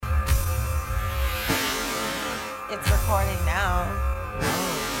It's recording now. Okay.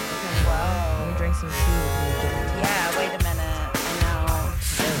 Whoa. Let me drink some tea before we get into it. Yeah, wait a minute. I know.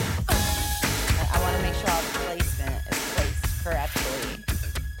 I want to make sure all the placement is placed correctly.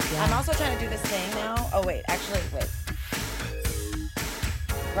 Yeah. I'm also trying to do this thing now. Oh, wait. Actually, wait.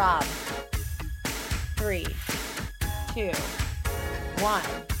 Rob. 3, 2, 1.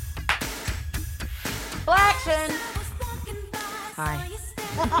 Full action. Hi.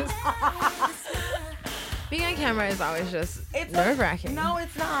 Being on camera is always just It's nerve-wracking. No,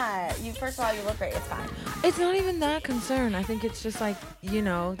 it's not. First of all, you look great. It's fine. It's not even that concern. I think it's just like,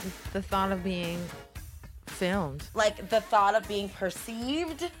 the thought of being filmed. Like the thought of being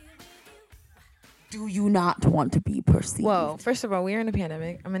perceived. Do you not want to be perceived? Whoa, first of all, we are in a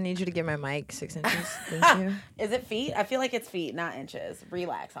pandemic. I'm going to need you to get my mic 6 inches. Thank you. Is it feet? I feel like it's feet, not inches.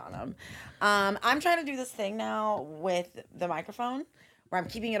 Relax on them. I'm trying to do this thing now with the microphone where I'm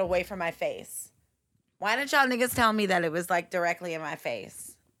keeping it away from my face. Why didn't y'all niggas tell me that it was like directly in my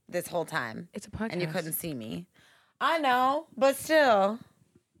face this whole time? It's a podcast. And you couldn't see me. I know, but still,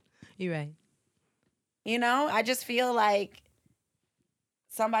 You're right. I just feel like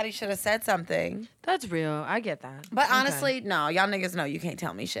somebody should have said something. That's real. I get that. But Okay. honestly, no, y'all niggas know you can't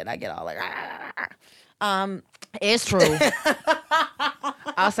tell me shit. I get all like, It's true.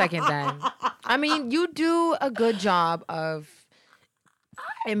 I'll second that. I mean, you do a good job of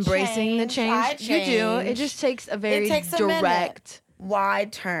embracing the I change. You do. It change. just takes a very takes a minute. direct.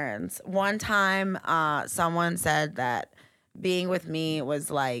 Wide turns. One time, someone said that being with me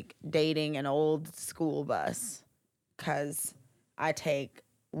was like dating an old school bus because I take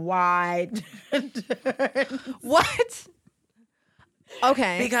wide turns. What?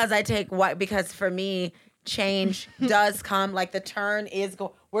 Okay. Because I take wide. Because for me, change does come. Like the turn is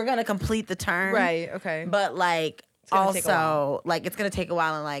we're gonna complete the turn, Right. Okay. But like gonna take a while. also, like it's gonna take a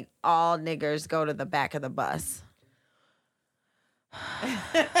while, and like all niggers go to the back of the bus.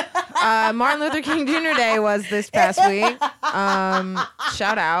 Martin Luther King Jr. Day was this past week.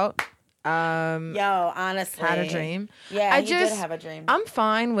 Shout out. Yo, honestly, Had a dream. Yeah, I he just did have a dream. I'm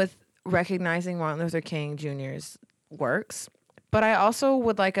fine with recognizing Martin Luther King Jr.'s works, but I also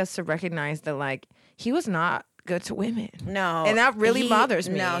would like us to recognize that like he was not good to women. No, And that really bothers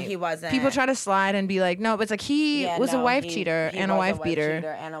me. No, he wasn't. People try to slide and be like, no, but it's like he was a wife cheater he and a was wife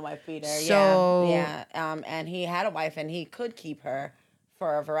beater. and a wife beater. So- yeah. And he had a wife, and he could keep her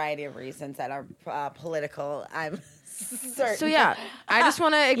for a variety of reasons that are political. I'm certain. So yeah, I just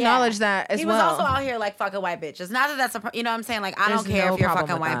want to acknowledge that as he well. was also out here like fucking white bitches. Not that that's you know what I'm saying? Like I There's don't care no if you're problem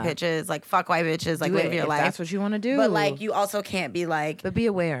fucking with white that. bitches. Like fuck white bitches. Like Do live it your if life. that's what you want to do. But like you also can't be like, But be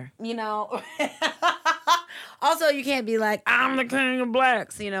aware. Also, you can't be like, I'm the king of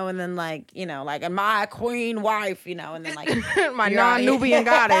blacks, and then like, like, and my queen wife, and then like, My you're out non-Nubian here-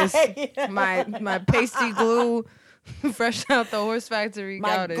 goddess. Yeah. My pasty glue, fresh out the horse factory My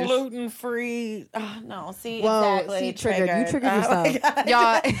goddess. gluten-free. Oh, no, see, Whoa, exactly. see, triggered. You triggered Oh my yourself. God.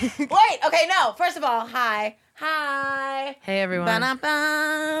 Y'all. Wait, okay, no. First of all, hi. Hey everyone.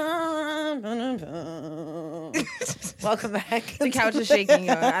 Ba-dum-bum. Welcome back. The couch is shaking.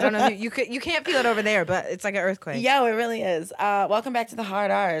 I don't know. You can't feel it over there, but it's like an earthquake. Yo, it really is. Welcome back to the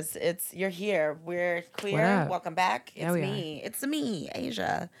Hard R's. You're here. We're queer. What up? Welcome back. Yeah, It's we me. It's me,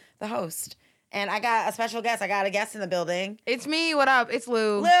 Asia, the host. And I got a special guest. I got a guest in the building. It's me. What up? It's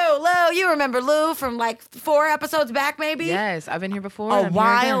Lou. Lou, you remember Lou from like 4 episodes back, maybe? Yes, I've been here before. and A I'm here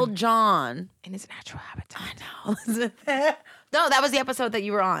Wild again. John. in his natural habitat. I know. No, that was the episode that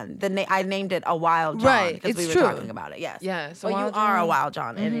you were on. I named it A Wild John. Right, Because we it's were true. talking about it, yes. Yes, a Well, you wild are a John. Wild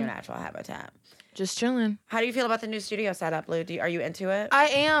John in your natural habitat. Just chilling. How do you feel about the new studio setup, Lou? Are you into it? I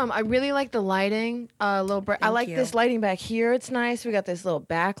am. I really like the lighting. I like you. this lighting back here. It's nice. We got this little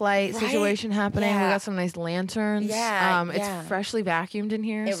backlight Right? situation happening. We Yeah. got some nice lanterns. Yeah, yeah. It's freshly vacuumed in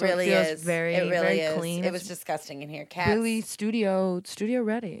here. It so really it feels is. very, it really very is. clean. It was disgusting in here. Cats. really studio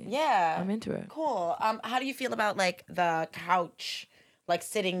ready. Yeah. I'm into it. Cool. How do you feel about like the couch, like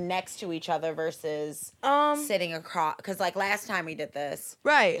sitting next to each other versus sitting across? Because like last time we did this, the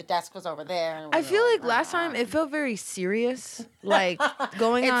Right. desk was over there. And we I were feel like last time it felt very serious. Like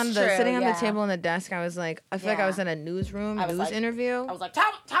going It's on the true, sitting on yeah. the table and the desk, I was like, I feel like I Yeah. was in a newsroom, I was news like- interview. I was like,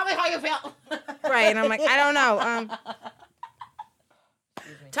 tell me how you feel. Right. And I'm like, I don't know.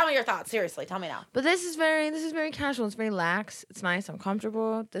 Tell me your thoughts. Seriously, tell me now. But this is very casual. It's very lax. It's nice. I'm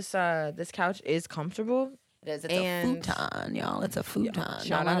comfortable. This couch is comfortable. It is. It's And- a futon, y'all. It's a futon. shout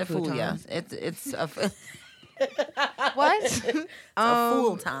Don't let out it fool you. futons. It's a What? it's a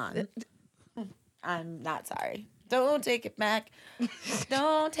futon. I'm not sorry. Don't take it back.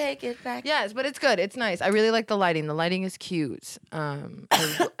 Don't take it back. Yes, but it's good. It's nice. I really like the lighting. The lighting is cute. I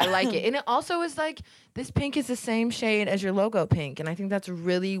like it. And it also is like, this pink is the same shade as your logo pink. And I think that's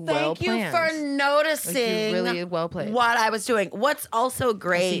really well planned. Thank you for noticing really well played. what I was doing. What's also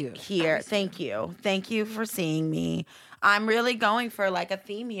great you. here, thank you. Thank you for seeing me. I'm really going for like a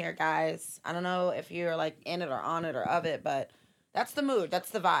theme here, guys. I don't know if you're like in it or on it or of it, but that's the mood. That's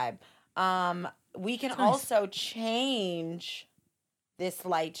the vibe. We can also change this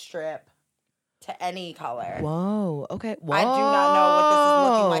light strip to any color. Whoa. Okay. Whoa. I do not know what this is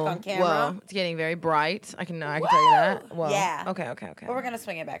looking like on camera. Whoa. It's getting very bright. I can tell you that. Whoa. Yeah. Okay. But we're gonna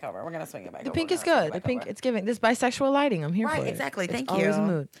swing it back over. The pink is good. The pink, it's giving this bisexual lighting. I'm here for it. Right, exactly. Thank you. Always a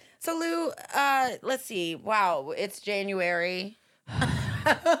mood. So Lou, let's see. Wow, it's January.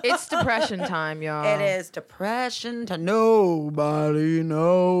 It's depression time, y'all. It is depression to nobody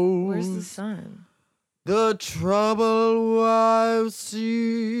knows. Where's the sun? The trouble I've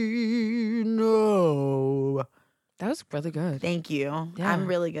seen. No. That was really good. Thank you. Yeah. I'm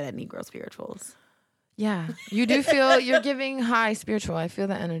really good at Negro spirituals. Yeah. You do feel you're giving high spiritual. I feel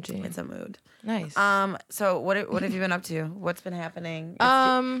the energy. It's a mood. Nice. So what have you been up to? What's been happening?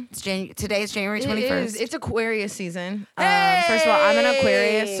 Today's January 21st. It is. It's Aquarius season. First of all, I'm an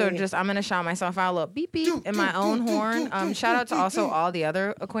Aquarius, so I'm gonna shout myself out a little beep beep in my own horn. Shout out to also all the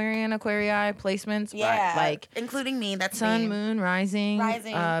other Aquarii placements. Yeah, like including me. That's Sun, me. Moon, Rising,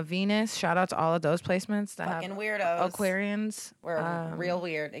 Venus. Shout out to all of those placements that Fucking have weirdos. Aquarians. We're real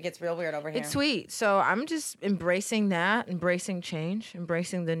weird. It gets real weird over here. It's sweet. So I'm just embracing that, embracing change,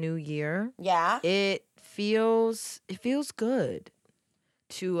 embracing the new year. Yeah. It feels good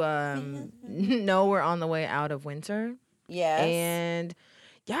to know we're on the way out of winter. Yes. And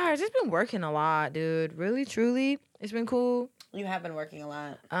yeah, I've just been working a lot, dude. Really, truly, it's been cool. You have been working a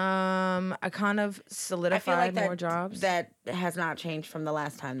lot. I kind of solidified more jobs. That has not changed from the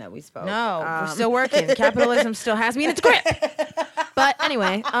last time that we spoke. No, we're still working. Capitalism still has me in its grip. But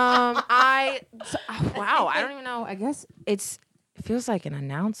anyway, wow, I don't even know. I guess it feels like an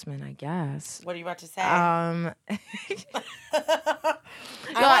announcement, I guess. What are you about to say? Y'all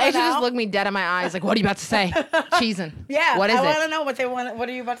actually just look me dead in my eyes like, what are you about to say? Cheesing. Yeah. What is I it? want to know what they want. What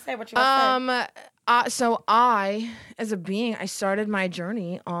are you about to say? What you about to say? So I, as a being, I started my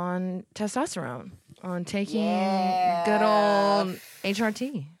journey on testosterone, on taking good old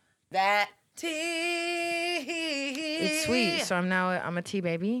HRT. That tea. It's sweet. So I'm a tea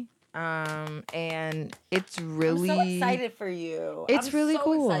baby. And it's really. I'm so excited for you. It's really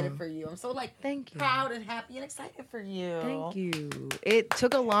cool. I'm so excited for you. I'm so Thank you. proud and happy and excited for you. Thank you. It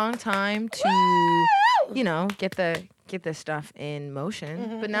took a long time to, get this stuff in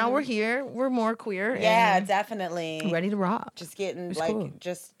motion. But now we're here. We're more queer. Yeah, and definitely. ready to rock. Just getting cool.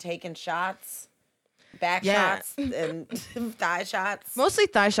 just taking shots. Back shots and thigh shots. Mostly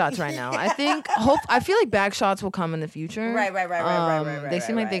thigh shots right now. I feel like back shots will come in the future. Right. They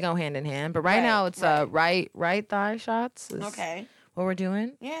seem like they go hand in hand, but right now it's right thigh shots. Is okay. What we're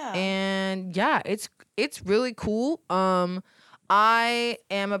doing. Yeah. And yeah, it's really cool. I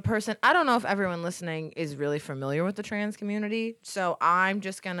am a person. I don't know if everyone listening is really familiar with the trans community, so I'm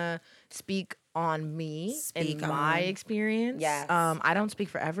just gonna speak on me and my experience. Yes. I don't speak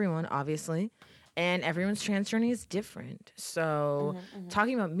for everyone, obviously. And everyone's trans journey is different. So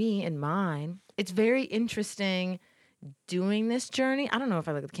talking about me and mine, it's very interesting doing this journey. I don't know if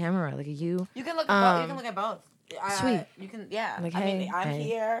I look at the camera or I look at you. You can look at both. You can look at both. Sweet. You can, yeah. Like, I mean, hey, I'm hey.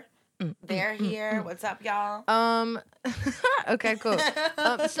 here. They're here. What's up, y'all? Okay, cool.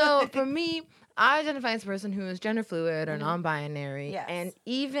 So for me, I identify as a person who is gender fluid or non-binary. Yes. And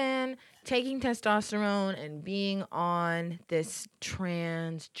even taking testosterone and being on this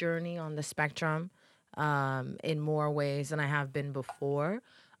trans journey on the spectrum in more ways than I have been before,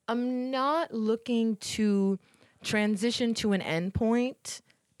 I'm not looking to transition to an endpoint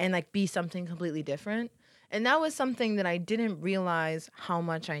and be something completely different. And that was something that I didn't realize how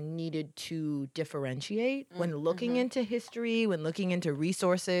much I needed to differentiate when looking into history, when looking into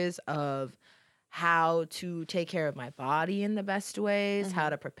resources of how to take care of my body in the best ways, how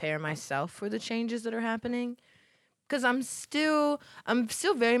to prepare myself for the changes that are happening. Because I'm still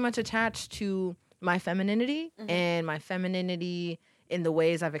very much attached to my femininity and my femininity in the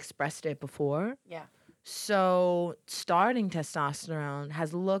ways I've expressed it before. Yeah. So starting testosterone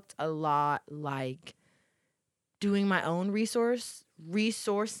has looked a lot like doing my own resourcing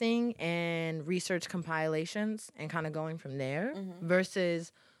and research compilations and kind of going from there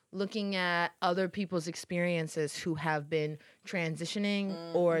versus looking at other people's experiences who have been transitioning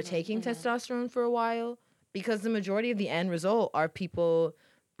or taking testosterone for a while, because the majority of the end result are people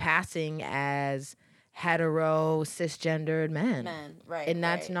passing as hetero cisgendered men. Right. And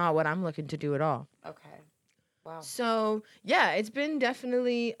that's not what I'm looking to do at all. Okay. Wow. So, yeah, it's been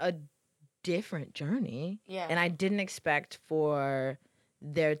definitely a different journey. Yeah. And I didn't expect for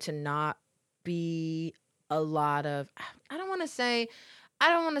there to not be a lot of, I don't want to say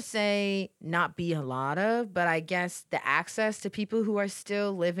not be a lot of, but I guess the access to people who are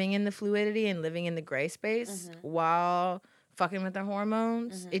still living in the fluidity and living in the gray space while fucking with their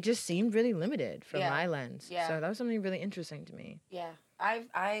hormones, it just seemed really limited from my lens. Yeah. So that was something really interesting to me. Yeah.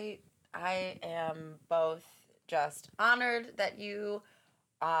 I am both just honored that you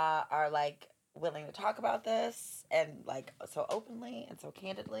are like willing to talk about this and like so openly and so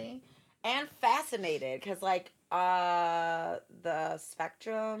candidly, and fascinated because like the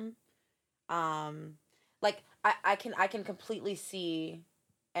spectrum, like I can completely see,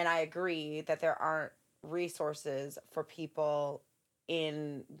 and I agree that there aren't resources for people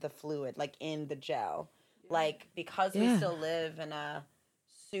in the fluid, like in the gel, like because we still live in a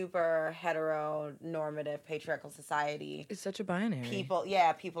super heteronormative patriarchal society. It's such a binary.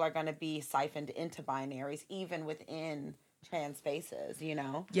 People are going to be siphoned into binaries even within trans spaces, you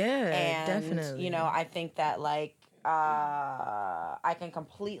know? Yeah, and, definitely. You know, I think that like I can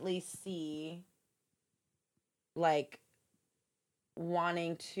completely see like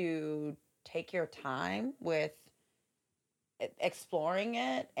wanting to take your time with exploring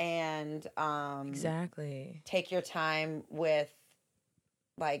it and exactly take your time with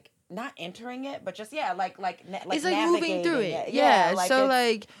like not entering it, but just like it's like moving through it. Yeah. Like so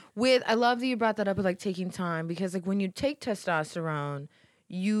like with I love that you brought that up with like taking time, because like when you take testosterone,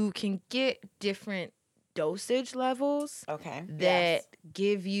 you can get different dosage levels. Okay. That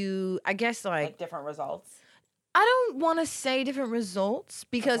give you, I guess like different results. I don't want to say different results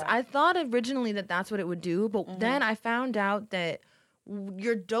because I thought originally that that's what it would do, but then I found out that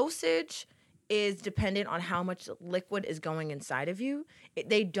your dosage is dependent on how much liquid is going inside of you.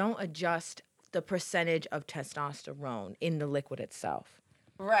 They don't adjust the percentage of testosterone in the liquid itself.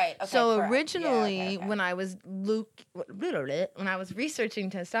 Right. Okay, so correct. Originally, when I was researching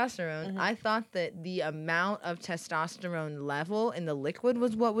testosterone, I thought that the amount of testosterone level in the liquid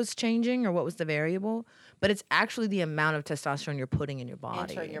was what was changing or what was the variable, but it's actually the amount of testosterone you're putting in your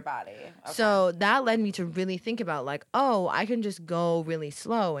body. Entering your body. Okay. So that led me to really think about like, oh, I can just go really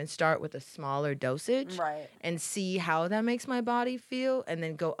slow and start with a smaller dosage, right, and see how that makes my body feel, and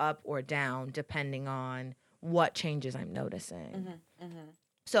then go up or down depending on what changes I'm noticing.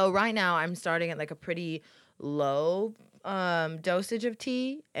 So right now I'm starting at like a pretty low dosage of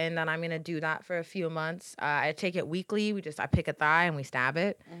tea, and then I'm going to do that for a few months. I take it weekly. I pick a thigh and we stab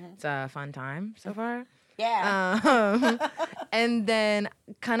it. It's a fun time so far. Yeah. And then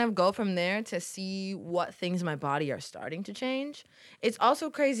kind of go from there to see what things in my body are starting to change. It's also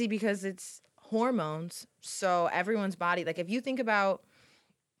crazy because it's hormones. So everyone's body, like if you think about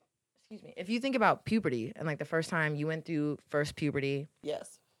puberty and like the first time you went through first puberty.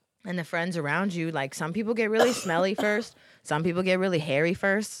 Yes. And the friends around you, like some people get really smelly first, some people get really hairy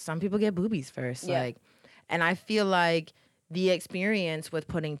first, some people get boobies first. Yeah. Like, and I feel like the experience with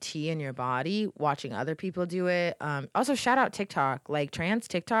putting tea in your body, watching other people do it. Also shout out TikTok, like trans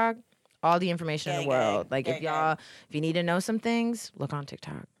TikTok, all the information in the world. Like if you need to know some things, look on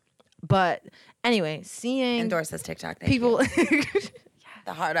TikTok. But anyway, seeing endorse this TikTok. People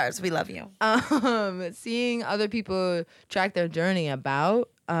the hard arts, we love you. Seeing other people track their journey about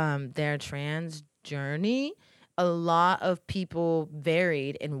their trans journey, a lot of people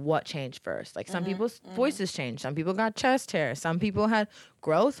varied in what changed first. Like some people's voices changed, some people got chest hair, some people had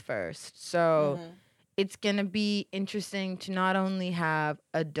growth first. So it's gonna be interesting to not only have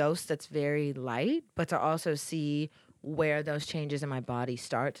a dose that's very light, but to also see where those changes in my body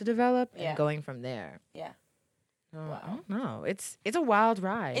start to develop and going from there. Yeah. Wow. I don't know. It's a wild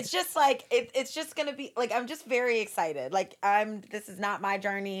ride. It's just like it's just gonna be like I'm just very excited. Like this is not my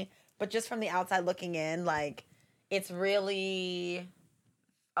journey, but just from the outside looking in, like it's really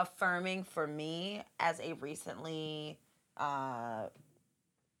affirming for me as a recently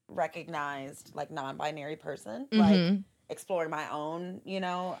recognized like non-binary person. Like exploring my own,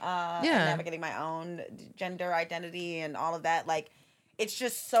 and navigating my own gender identity and all of that. Like it's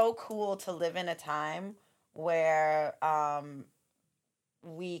just so cool to live in a time where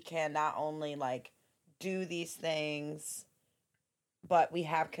we can not only like do these things, but we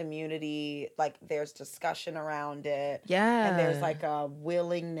have community, like there's discussion around it. Yeah. And there's like a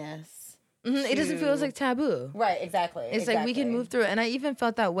willingness It doesn't feel as like taboo. Right, exactly. It's like we can move through it. And I even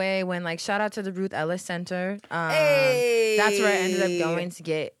felt that way when, like, shout out to the Ruth Ellis Center. Hey! That's where I ended up going to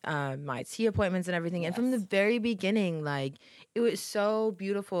get my tea appointments and everything. And from the very beginning, like, it was so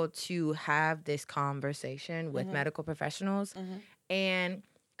beautiful to have this conversation with medical professionals and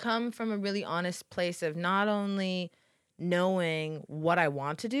come from a really honest place of not only knowing what I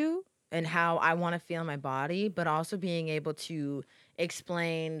want to do and how I want to feel in my body, but also being able to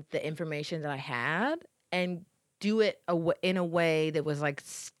explain the information that I had and do it in a way that was like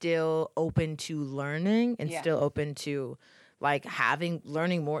still open to learning and still open to like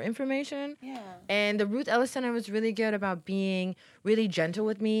learning more information. Yeah. And the Ruth Ellis Center was really good about being really gentle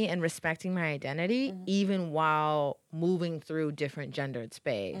with me and respecting my identity, even while moving through different gendered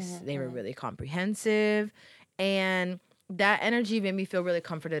space. They were really comprehensive, and that energy made me feel really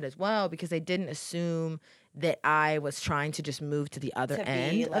comforted as well, because they didn't assume that I was trying to just move to the other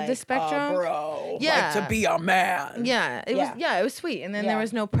end of the spectrum. Bro. Yeah. Like to be a man. Yeah. It was sweet. And then there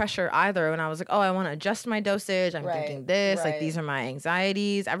was no pressure either. And I was like, oh, I want to adjust my dosage. I'm thinking this. Like, these are my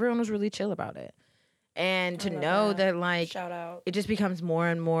anxieties. Everyone was really chill about it. And to know that, like, shout out. It just becomes more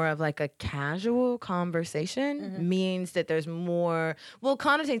and more of like a casual conversation means that there's more, well,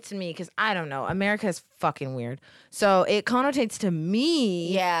 connotates to me, because I don't know, America is fucking weird. So it connotates to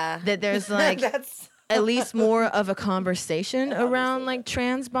me that there's like That's at least more of a conversation around like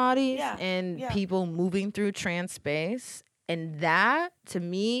trans bodies and people moving through trans space. And that to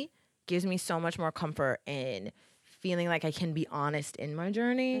me gives me so much more comfort in feeling like I can be honest in my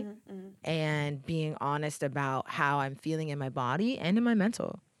journey and being honest about how I'm feeling in my body and in my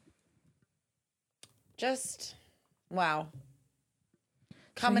mental. Just, wow.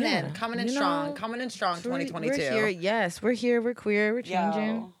 Coming in strong 2022. We're here. Yes, we're here. We're queer. We're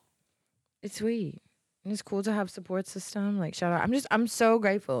changing. Yo. It's sweet. And it's cool to have support system. Like, shout out. I'm so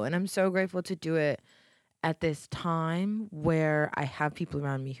grateful. And I'm so grateful to do it at this time where I have people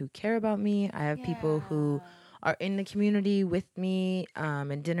around me who care about me. I have people who are in the community with me,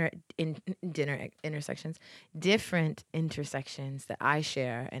 and different intersections that I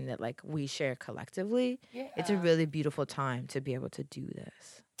share and that like we share collectively. Yeah. It's a really beautiful time to be able to do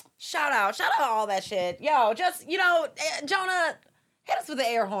this. Shout out all that shit. Yo, just, Jonah, hit us with the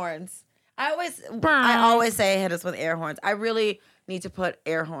air horns. I always say hit us with air horns. I really need to put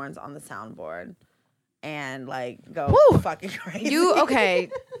air horns on the soundboard and like go fucking crazy. You with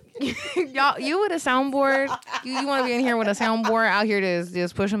a soundboard? You want to be in here with a soundboard out here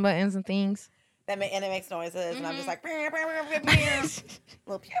just pushing buttons and things? And it makes noises, and I'm just like,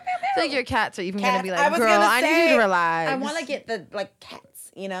 so your cats are even gonna be like, girl, I need you to relax. I want to get the like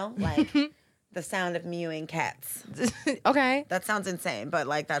cats, like the sound of mewing cats. Okay, that sounds insane, but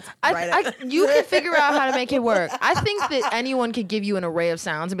like that's you can figure out how to make it work. I think that anyone could give you an array of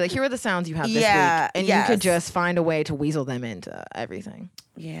sounds and be like, here are the sounds you have this week, and you could just find a way to weasel them into everything.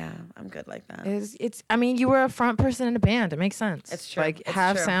 Yeah, I'm good like that. It's. I mean, you were a front person in a band. It makes sense. It's true. Like,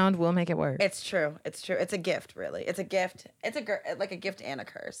 sound will make it work. It's true. It's a gift, really. It's a gift. It's like a gift and a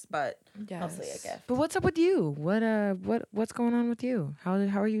curse, but mostly a gift. But what's up with you? What's going on with you? How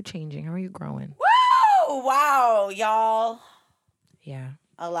are you changing? How are you growing? Woo! Wow, y'all. Yeah.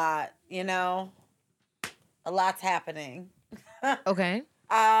 A lot. A lot's happening. Okay.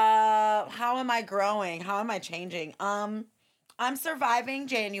 How am I growing? How am I changing? I'm surviving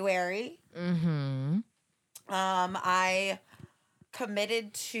January. Mm-hmm. I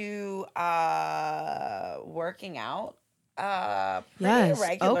committed to working out pretty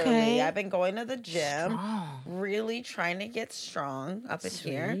regularly. Okay. I've been going to the gym, Strong. really trying to get strong up in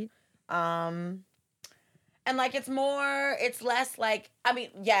Sweet. here. And like it's less like, I mean,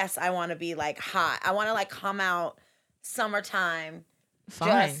 yes, I want to be like hot. I want to like come out summertime.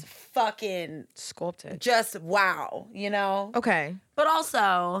 Fine. Just fucking sculpted. Just wow, Okay. But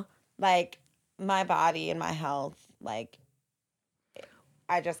also, like, my body and my health, like,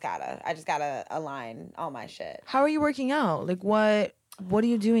 I just gotta align all my shit. How are you working out? Like, what are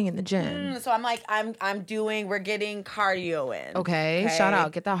you doing in the gym? So I'm like, we're getting cardio in. Okay. Shout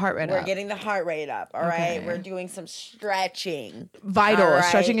out. Get that heart rate up. We're getting the heart rate up. All right. We're doing some stretching. Vital. Right?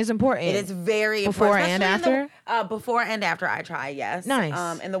 Stretching is important. It is very before important. And after? Before and after I try, yes.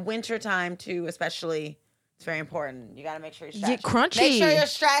 Nice. In the winter time too, especially, it's very important. You got to make sure you stretch. Get crunchy. Make sure you're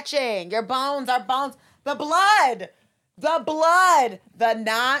stretching. Your bones, our bones, the blood, the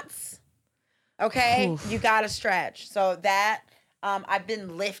knots. Okay. Oof. You got to stretch. So that, I've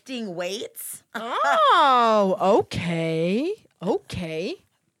been lifting weights. Oh, okay.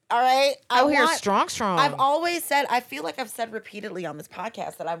 All right. Out here strong. I've always said, I feel like I've said repeatedly on this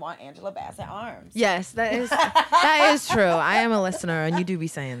podcast that I want Angela Bassett arms. Yes, that is true. I am a listener, and you do be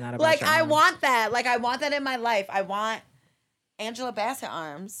saying that about like your I arms. want that. Like I want that in my life. I want Angela Bassett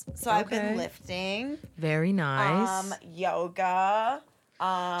arms. So I've been lifting. Very nice. Yoga.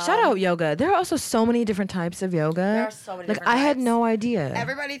 Shout out yoga. There are also so many different types of yoga. There are so many different I had types. no idea.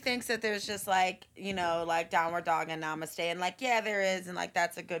 Everybody thinks that there's just like, like downward dog and namaste. And like, yeah, there is. And like,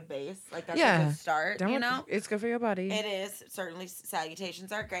 that's a good base. Like, that's a good start, It's good for your body. It is. Certainly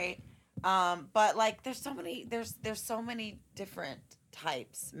salutations are great. But like, there's so many different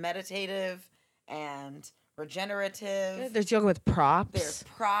types. Meditative and regenerative. There's yoga with props. There's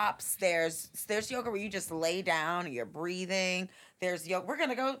props. There's yoga where you just lay down and you're breathing. There's yoga. We're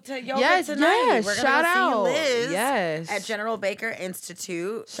gonna go to yoga tonight. Yes. We're Shout gonna out. see Liz Yes. at General Baker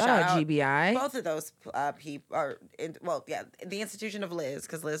Institute. Shout out GBI. Both of those people are the institution of Liz,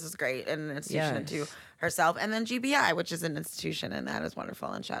 because Liz is great and an institution unto herself, and then GBI, which is an institution, and that is wonderful.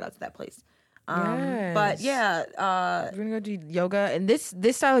 And shout out to that place. But yeah, we're gonna go do yoga, and this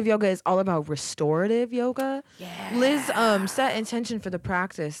style of yoga is all about restorative yoga. Yeah. Liz set intention for the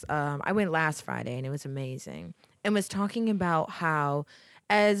practice. I went last Friday, and it was amazing, and was talking about how,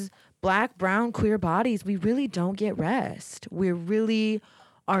 as Black, brown, queer bodies, we really don't get rest. We really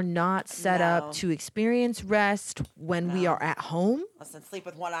are not set up to experience rest when we are at home. Listen, sleep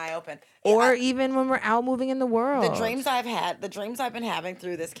with one eye open. Or even when we're out moving in the world. The dreams I've been having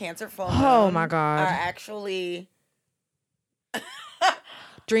through this Cancer full moon. Oh my God. Are actually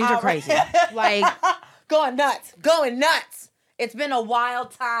dreams are crazy. Like going nuts. It's been a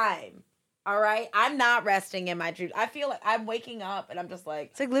wild time. All right, I'm not resting in my dreams. I feel like I'm waking up and I'm just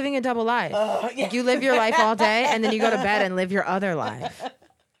like, it's like living a double life. Like you live your life all day and then you go to bed and live your other life.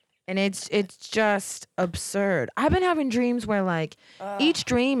 And it's just absurd. I've been having dreams where like each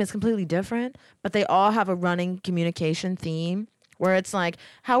dream is completely different, but they all have a running communication theme where it's like,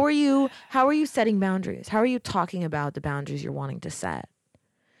 how are you setting boundaries? How are you talking about the boundaries you're wanting to set?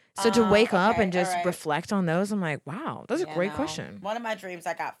 So to wake up and just reflect on those, I'm like, wow, that's a great question. One of my dreams,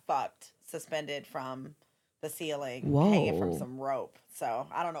 I got fucked, suspended from the ceiling, Whoa. hanging from some rope. So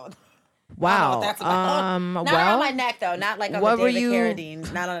I don't know. Wow. What that's about. Not around my neck though. Not like on what the were David you?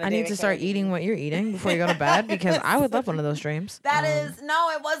 Carradine. Not on a I need David to start Carradine. eating what you're eating before you go to bed because I would love one of those dreams. That is no.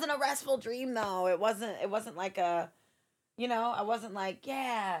 It wasn't a restful dream though. It wasn't like a. I wasn't like,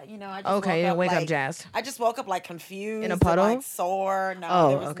 I just okay. woke up Wake like, up, Jazz. I just woke up like confused, in a puddle, and, like sore. No, oh,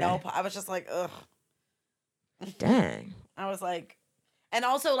 there was okay. no. I was just like, ugh. Dang. I was like, and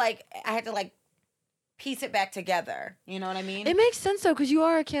also like I had to like piece it back together. You know what I mean? It makes sense though, because you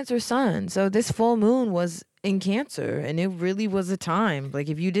are a Cancer sun. So this full moon was in Cancer, and it really was a time. Like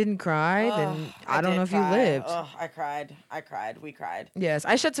if you didn't cry, then I don't know if you lived. Oh, I cried. We cried. Yes,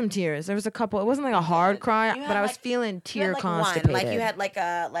 I shed some tears. There was a couple. It wasn't like a hard cry, but I was feeling tear constipated. Like you had like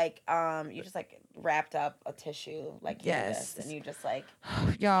a you just like wrapped up a tissue like Candace, and you just like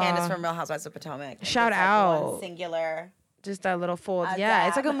y'all. Candace from Real Housewives of Potomac. Shout just, out. Like, one singular. Just that little fold. Yeah,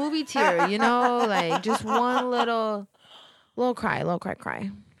 it's like a movie tear, like just one little cry.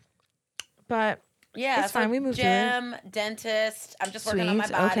 But yeah, it's fine. We moved gym, dentist. I'm just working on my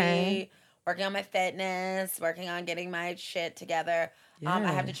body, okay. working on my fitness, working on getting my shit together. Yes.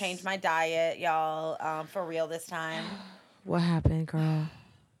 I have to change my diet, y'all, for real this time. What happened, girl?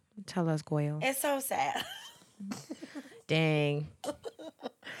 Tell us, Goyle. It's so sad. Dang.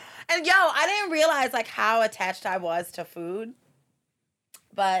 And I didn't realize like how attached I was to food,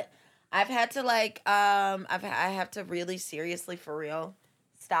 but I've had to like I have to really seriously for real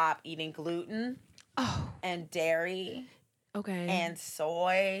stop eating gluten, and dairy, and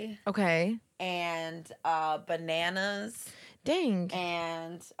soy, and bananas, dang,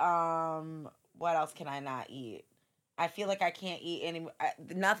 and what else can I not eat? I feel like I can't eat any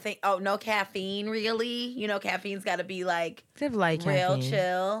nothing. Oh, no caffeine really. Caffeine's got to be like real caffeine.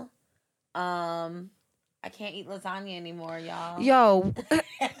 Chill. I can't eat lasagna anymore, y'all. Yo,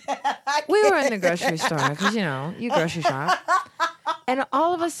 we were in the grocery store because you grocery shop, and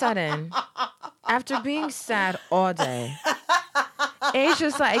all of a sudden, after being sad all day,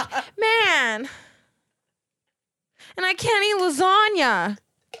 Asia's like, man, and I can't eat lasagna.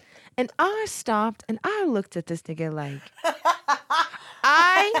 And I stopped and I looked at this nigga like,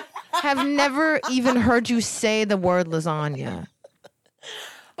 I have never even heard you say the word lasagna.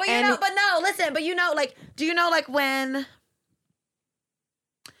 But listen, like, do you know, like, when...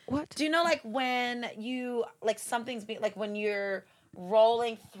 What? Do you know, like, when you, like, something's being, like, when you're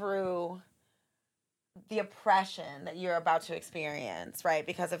rolling through the oppression that you're about to experience, right?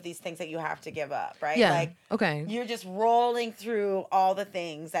 Because of these things that you have to give up, right? Yeah. Like, Okay. you're just rolling through all the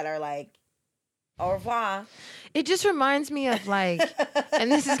things that are like, au revoir. It just reminds me of like,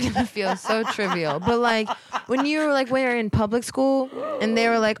 and this is gonna feel so trivial, but like when you were like when you're in public school and they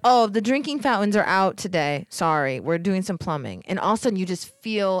were like, oh, the drinking fountains are out today. Sorry, we're doing some plumbing, and all of a sudden you just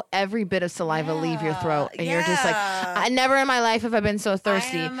feel every bit of saliva leave your throat, and you're just like, I never in my life have I been so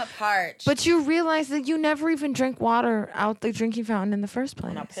thirsty. I am parched. But you realize that you never even drank water out the drinking fountain in the first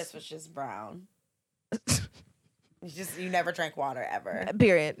place. No, piss was just brown. You never drank water ever.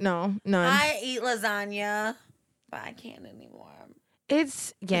 Period. No, none. I eat lasagna, but I can't anymore.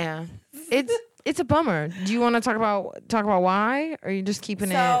 It's a bummer. Do you want to talk about why, or are you just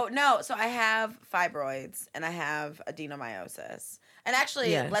keeping it? So I have fibroids and I have adenomyosis. And actually,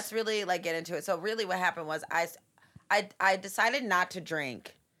 Yes. let's really like get into it. So really, what happened was I decided not to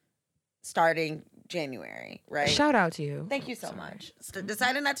drink starting January. Right. Shout out to you. Thank you so much.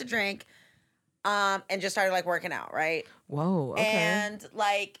 Decided not to drink. And just started like working out, right? Whoa. Okay. And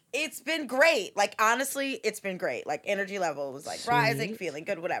like it's been great. Like honestly, it's been great. Like energy level was like rising, Sweet. feeling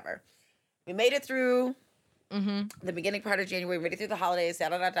good, whatever. We made it through Mm-hmm. the beginning part of January, we made it through the holidays,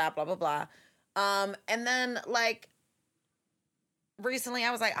 blah blah blah. And then like recently I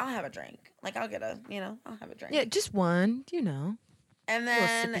was like, I'll have a drink. Like I'll have a drink. Yeah, just one, And little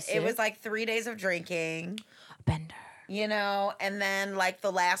then sippy it was sip. like 3 days of drinking, Bender. and then like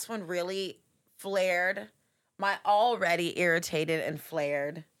the last one really flared my already irritated and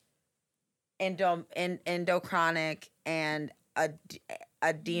flared endochronic and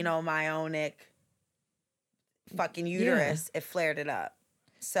adenomyonic fucking uterus. It flared it up.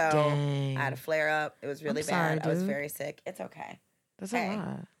 So Dang. I had a flare up. It was really sorry, bad. I was dude. very sick. It's okay. That's Hey. a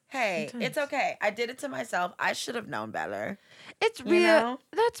lot. Hey, Intense. it's okay. I did it to myself. I should have known better. It's You real. know?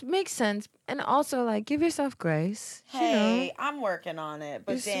 That makes sense. And also, like, give yourself grace. Hey, I'm working on it.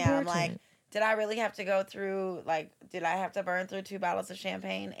 But It's damn, like, important. did I really have to go through, like, did I have to burn through 2 bottles of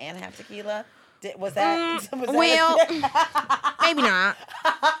champagne and have tequila? Was that well, maybe not.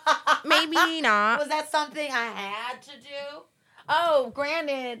 Maybe not. Was that something I had to do? Oh,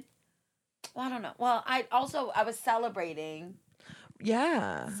 granted. Well, I don't know. Well, I was celebrating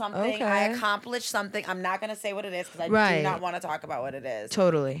Yeah. something. Okay. I accomplished something. I'm not going to say what it is because I do Right. not want to talk about what it is.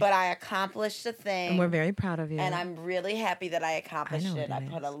 Totally. But I accomplished a thing. And we're very proud of you. And I'm really happy that I accomplished know it. what I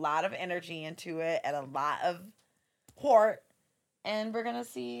it put is. a lot of energy into it and a lot of port. And we're gonna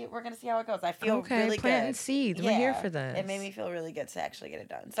see how it goes. I feel okay, really planting good. seeds. We're here for this. It made me feel really good to actually get it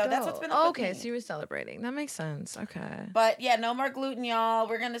done. So that's what's been up Oh, with okay, me. so you were celebrating. That makes sense. Okay. But yeah, no more gluten, y'all.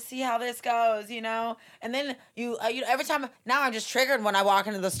 We're gonna see how this goes, And then you every time now I'm just triggered when I walk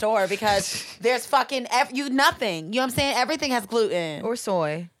into the store because there's fucking nothing. You know what I'm saying? Everything has gluten. Or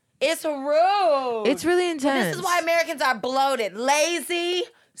soy. It's rude. It's really But intense. this is why Americans are bloated, lazy,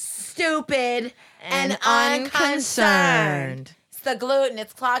 stupid, and unconcerned. It's the gluten.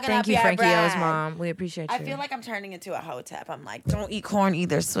 It's clogging Thank up you, your Frankie bread. O's mom. We appreciate you. I feel like I'm turning into a hotep. I'm like, don't eat corn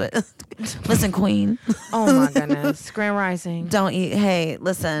either. Listen, queen. Oh my goodness. Grand Rising. Don't eat. Hey,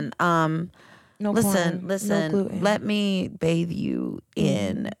 listen. No corn, no Listen. gluten. Let me bathe you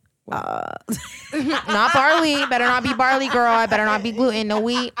in. Not barley. Better not be barley, girl. I better not be gluten. No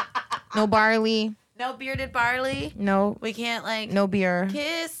wheat. No barley. No bearded barley. No. We can't No beer.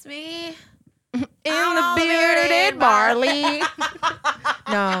 kiss me. In Oh, the bearded bearded barley.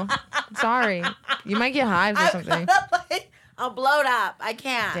 No. Sorry. You might get hives or something. I'm blowed up. I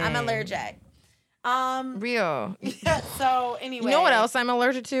can't. I'm Dang. allergic. Real. So anyway. You know what else I'm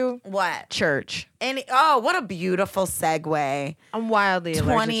allergic to? What? Church. What a beautiful segue. I'm wildly allergic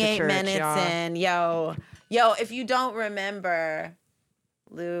to 28 church, minutes y'all. in. Yo, if you don't remember,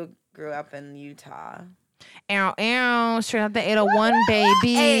 Lou grew up in Utah. Ow, ow. Straight out the 801,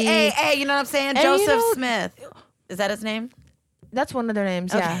 baby. Hey, you know what I'm saying? And you Joseph know- Smith. Is that his name? That's one of their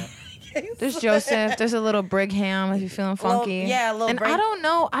names, yeah. There's Joseph. There's a little Brigham if you're feeling funky. A little And I don't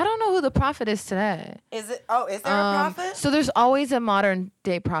know who the prophet is today. Is it? Oh, is there a prophet? So there's always a modern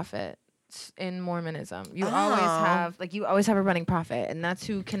day prophet in Mormonism. You always have a running prophet, and that's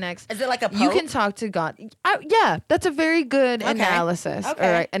who connects. Is it like a pope? You can talk to God. Yeah, that's a very good Okay. analysis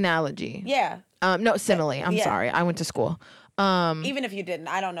Okay. or analogy. Yeah. No, simile. I'm Yeah. sorry. I went to school. Even if you didn't,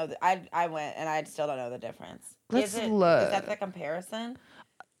 I don't know. I went and I still don't know the difference. Let's Is look. that the comparison?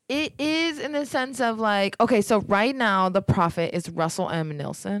 It is in the sense of like, okay, so right now the prophet is Russell M.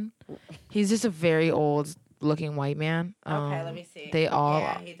 Nelson. He's just a very old looking white man. Okay, let me see. They all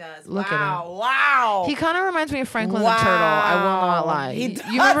Yeah, he does. look at him. Wow. He kind of reminds me of Franklin the turtle. I will not lie. He You does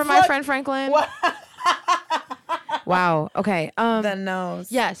remember my look- friend Franklin? What? Wow. Okay. The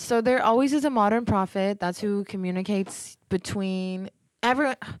nose. Yes. So there always is a modern prophet. That's who communicates between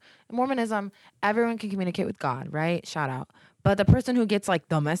everyone. In Mormonism, everyone can communicate with God, right? Shout out. But the person who gets like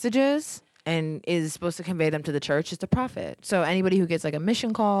the messages and is supposed to convey them to the church is the prophet. So anybody who gets like a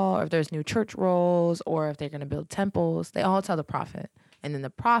mission call, or if there's new church rolls, or if they're going to build temples, they all tell the prophet. And then the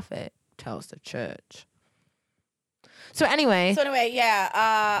prophet tells the church. So anyway,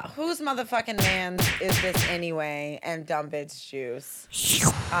 yeah. Whose motherfucking man is this anyway? And dumb bitch juice.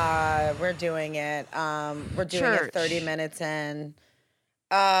 We're doing it. We're doing it 30 minutes in.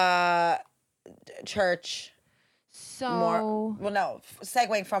 Church. So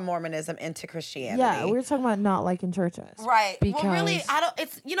segueing from Mormonism into Christianity. Yeah, we were talking about not liking churches, right? Because well, really, I don't.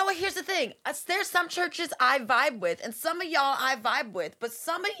 It's you know what? Here's the thing. There's some churches I vibe with, and some of y'all I vibe with, but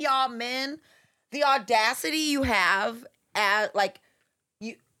some of y'all men, the audacity you have at like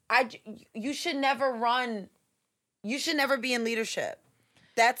you should never run. You should never be in leadership.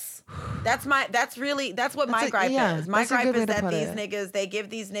 That's what my gripe is. My gripe is that these niggas, they give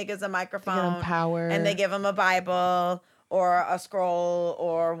these niggas a microphone, power, and they give them a Bible or a scroll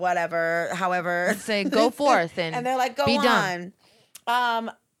or whatever. However, say go forth and they're like, go be on.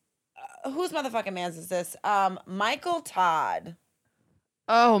 Done. Whose motherfucking man's is this? Michael Todd.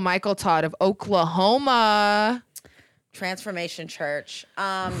 Oh, Michael Todd of Oklahoma. Transformation Church.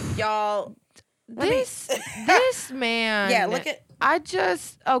 Y'all. This man. Yeah, look at.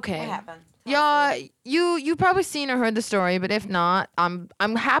 Okay. What happened? Y'all, you probably seen or heard the story, but if not, I'm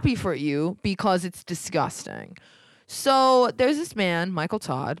happy for you because it's disgusting. So there's this man, Michael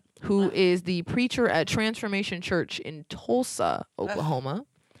Todd, who is the preacher at Transformation Church in Tulsa, Oklahoma.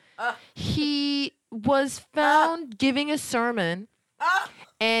 He was found giving a sermon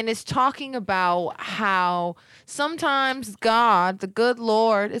and is talking about how sometimes God, the good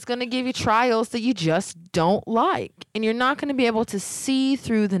Lord, is going to give you trials that you just don't like. And you're not going to be able to see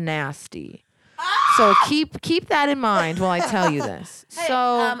through the nasty. So keep that in mind while I tell you this.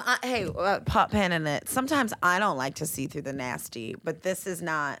 Pop pen in it. Sometimes I don't like to see through the nasty, but this is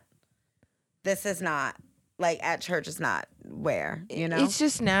not like at church is not where, you know? It's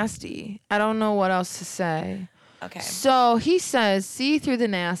just nasty. I don't know what else to say. Okay. So he says, see through the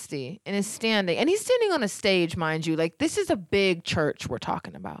nasty, and is standing. And he's standing on a stage, mind you. Like, this is a big church we're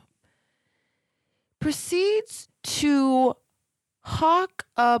talking about. Proceeds to hawk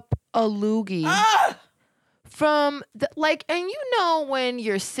up a loogie from the, like, and you know when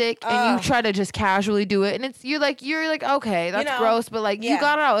you're sick and you try to just casually do it, and it's you're like okay, that's gross, but like you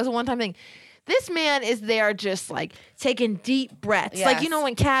got it out. It was a one-time thing. This man is there just like taking deep breaths. Yes. Like, you know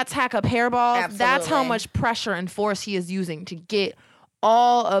when cats hack up hairballs? Absolutely. That's how much pressure and force he is using to get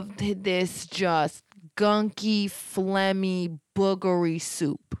all of this just gunky, phlegmy, boogery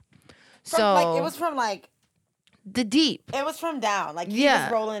soup. It was from the deep. It was from down. Like he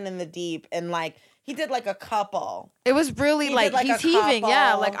was rolling in the deep, and like he did like a couple. It was really he's heaving.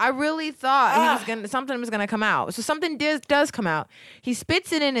 Yeah, like I really thought something was gonna come out. So something does come out. He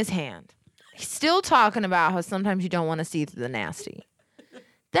spits it in his hand. He's still talking about how sometimes you don't want to see through the nasty.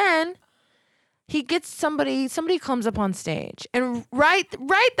 Then he gets somebody comes up on stage, and right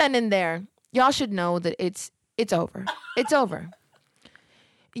then and there, y'all should know that it's over. It's over.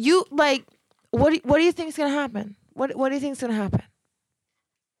 You like what do you think is gonna happen? What do you think is gonna happen?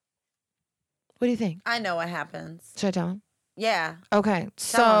 What do you think? I know what happens. Should I tell him? Yeah. Okay.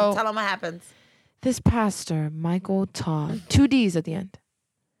 Tell him what happens. This pastor, Michael Todd, 2 D's at the end,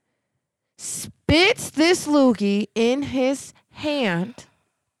 spits this loogie in his hand.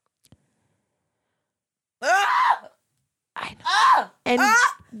 I know. And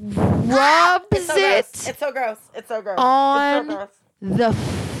rubs it. It's so gross. On the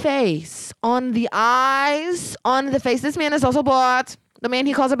face, on the eyes, on the face. This man is also bald. The man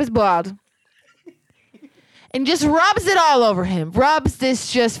he calls up is bald. And just rubs it all over him. Rubs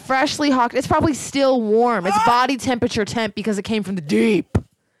this just freshly hawked. It's probably still warm. It's body temperature temp because it came from the deep.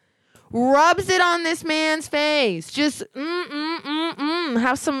 Rubs it on this man's face. Just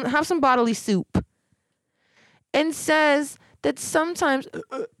have some bodily soup. And says that sometimes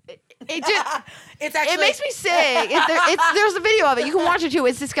it makes me sick. There's a video of it. You can watch it too.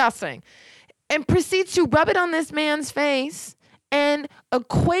 It's disgusting. And proceeds to rub it on this man's face and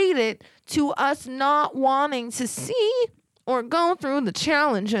equate it to us not wanting to see or go through the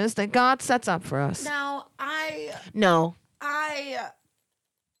challenges that God sets up for us. Now,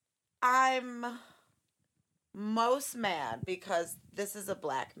 I'm most mad because this is a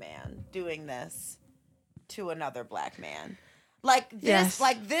black man doing this to another black man. Like this,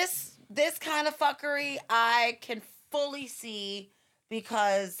 yes. this kind of fuckery, I can fully see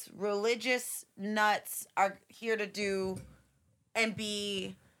because religious nuts are here to do and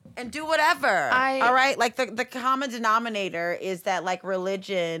be and do whatever. All right? Like the common denominator is that like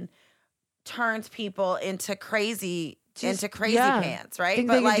religion turns people into crazy pants, right? I think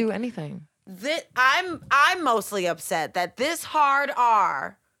but they like can do anything. I'm mostly upset that this hard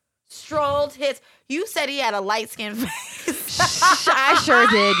R strolled his. You said he had a light skinned face. I sure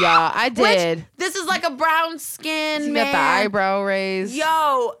did, y'all. I did. Which, this is like a brown skin He man. got the eyebrow raised.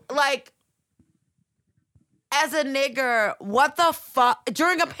 Yo, like, as a nigger, what the fuck?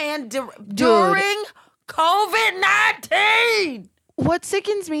 During during COVID-19. What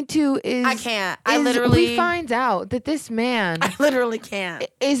sickens me too is I can't. we find out that this man I literally can't.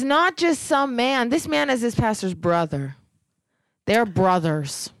 is not just some man. This man is his pastor's brother. They're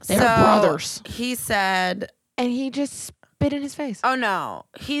brothers. Brothers. He said, and he just spit in his face. "Oh no,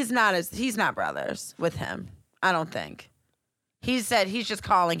 he's not brothers with him. I don't think." He said he's just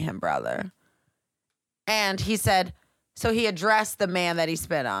calling him brother. And he said, so he addressed the man that he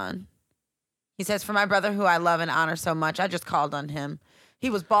spit on. He says, "For my brother who I love and honor so much, I just called on him. He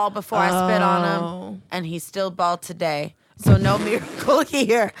was bald before I spit on him, and he's still bald today. So no miracle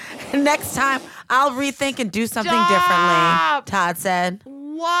here. Next time, I'll rethink and do something differently," Todd said.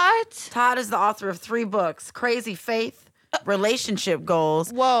 What? Todd is the author of 3 books, Crazy Faith, Relationship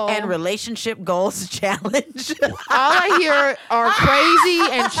Goals, and Relationship Goals Challenge. All I hear are crazy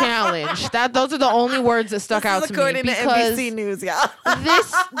and challenge. Those are the only words that stuck out to me. According to NBC News, y'all.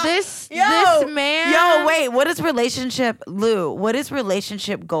 This man. Yo, wait. What is What is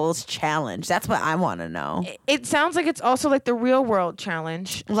Relationship Goals Challenge? That's what I want to know. It sounds like it's also like the Real World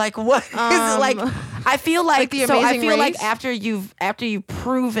Challenge. Like what? Is it like? I feel like the Amazing Race? like after you've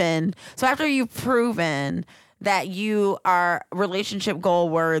proven that you are relationship goal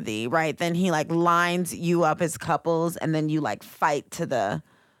worthy, right? Then he like lines you up as couples, and then you like fight to the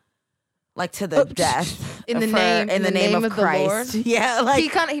death in the name of Christ. The Lord. Yeah, like he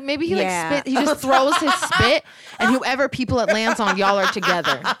spit. He just throws his spit, and whoever people it lands on, y'all are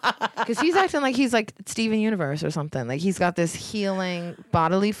together. Because he's acting like he's like Steven Universe or something. Like he's got this healing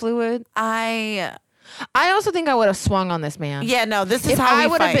bodily fluid. I also think I would have swung on this man. Yeah, no, this is if how we I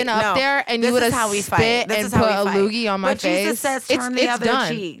would have fight. been up there and you would have spit and put a loogie on my face. Jesus says turn the other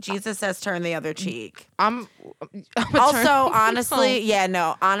done. cheek. Jesus says turn the other cheek. I'm also, honestly,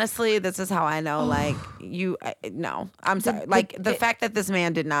 honestly, this is how I know, like, no, I'm sorry. Like, the fact that this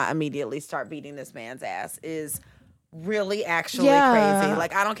man did not immediately start beating this man's ass is really actually crazy.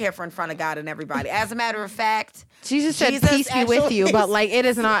 Like, I don't care if we're in front of God and everybody. As a matter of fact, Jesus said, "Peace be with you," but like it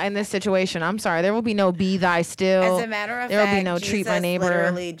is not in this situation. I'm sorry. There will be no "be thy still." As a matter of fact, there will be no "treat my neighbor."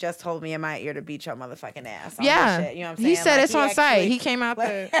 Literally just told me in my ear to beat your motherfucking ass. Yeah, shit, you know what I'm saying? He said it's on site. He came out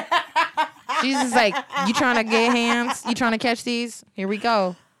there. Jesus is like, "You trying to get hands? You trying to catch these? Here we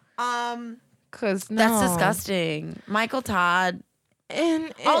go." Cause no. That's disgusting. Michael Todd.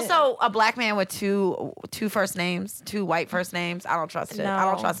 And also a black man with two first names, 2 white first names. I don't trust it. No. I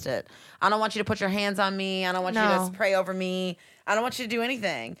don't trust it. I don't want you to put your hands on me. I don't want you to pray over me. I don't want you to do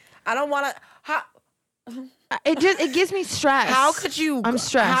anything. I don't want to. It gives me stress. How could you? I'm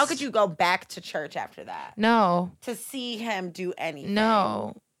stressed. How could you go back to church after that? No. To see him do anything.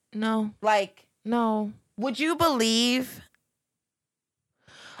 No. Like no. Would you believe?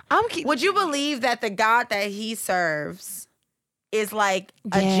 Would Would you believe that the God that he serves is like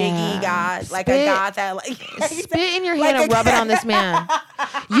a jiggy God, like a God that like spit in your hand and rub it on this man.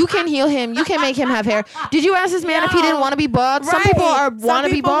 You can heal him. You can make him have hair. Did you ask this man if he didn't want to be bald? Some people want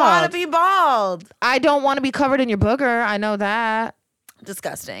to be bald. I don't want to be covered in your booger. I know that.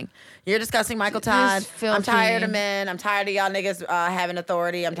 Disgusting. You're disgusting, Michael Todd. I'm tired of men. I'm tired of y'all niggas having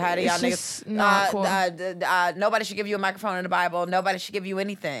authority. I'm tired of y'all niggas. Cool. Nobody should give you a microphone in the Bible. Nobody should give you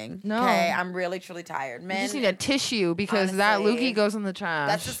anything. No. Okay, I'm really, truly tired. Men, you just need a tissue because honestly, that loogie goes in the trash.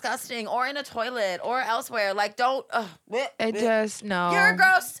 That's disgusting. Or in a toilet or elsewhere. Like, don't. No. You're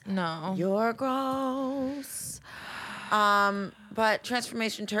gross. No. You're gross. But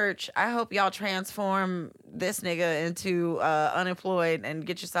Transformation Church, I hope y'all transform this nigga into unemployed and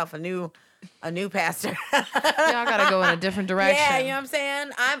get yourself a new pastor. Y'all gotta go in a different direction. Yeah, you know what I'm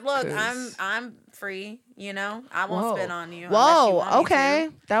saying? I'm free, you know? I won't spit on you. Whoa, okay.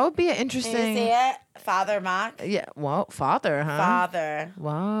 That would be an interesting. Can you see it? Father Mock. Yeah, well, Father, huh? Father.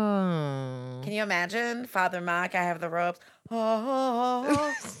 Wow. Can you imagine? Father Mock, I have the robes.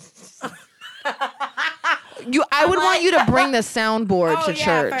 Oh. I would want you to bring the soundboard to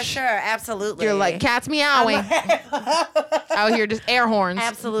church. For sure, absolutely. You're like cats meowing out here, just air horns.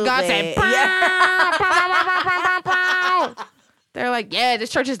 Absolutely. God said, they're like, yeah, this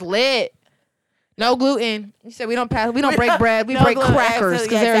church is lit. No gluten. You said we don't break bread. We break crackers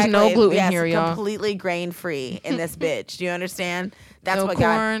because there is no gluten here, y'all. Completely grain free in this bitch. Do you understand? That's no what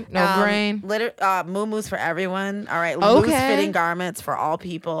corn, God. No grain. Muumuus for everyone. All right. Loose fitting garments for all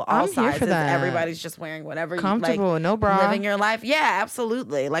people, all sizes. Here for that. Everybody's just wearing whatever comfortable, you like. No bra. Living your life. Yeah,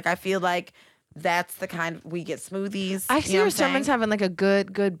 absolutely. Like I feel like that's the kind we get smoothies. I see your sermons having like a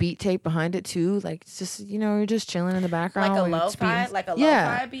good beat tape behind it too. Like it's just you're just chilling in the background. Like a lo-fi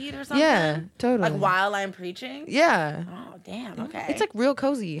beat or something. Yeah, totally. Like while I'm preaching. Yeah. Oh damn. Okay. It's like real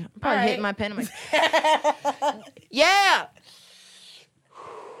cozy. I'm probably hitting my pen. I'm like, yeah.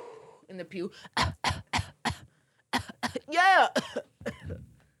 In the pew. Yeah.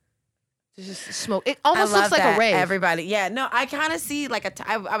 Just smoke. It almost looks like a rave. Everybody. Yeah. No, I kind of see like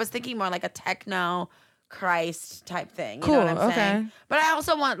I was thinking more like a techno Christ type thing. You know what I'm saying? But I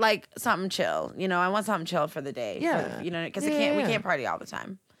also want like something chill. I want something chill for the day. Yeah. Because we can't party all the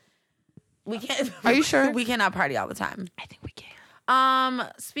time. We can't. Are you sure? We cannot party all the time. I think we can.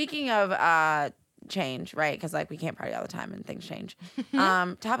 Speaking of change, right? Because like we can't party all the time and things change.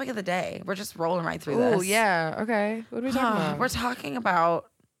 Topic of the day. We're just rolling right through this. Oh yeah. Okay. What are we talking about? We're talking about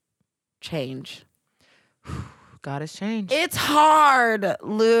change. God has changed. It's hard,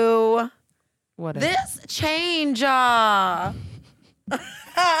 Lou. What is this change? Yeah. I'm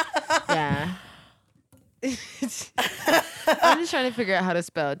just trying to figure out how to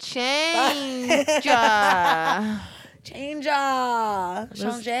spell change. Change. Yeah,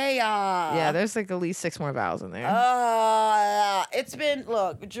 there's like at least 6 more vowels in there. It's been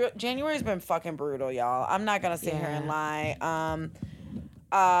January's been fucking brutal, y'all. I'm not gonna sit here and lie.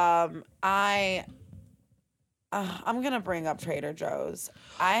 I'm gonna bring up Trader Joe's.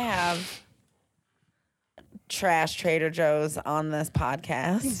 I have trash Trader Joe's on this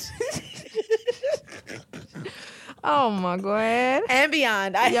podcast. Oh my God. And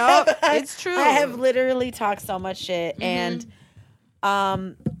beyond. It's true. I have literally talked so much shit. Mm-hmm.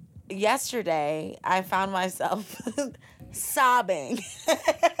 And yesterday I found myself sobbing.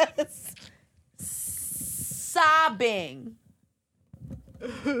 Sobbing.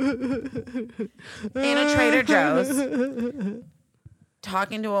 In a Trader Joe's,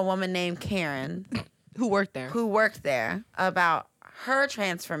 talking to a woman named Karen who worked there about her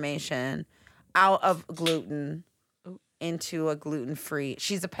transformation out of gluten into a gluten-free.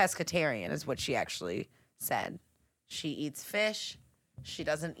 She's a pescatarian is what she actually said. She eats fish. She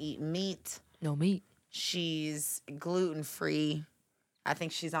doesn't eat meat. No meat. She's gluten-free. I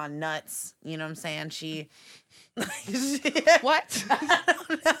think she's on nuts. You know what I'm saying? What?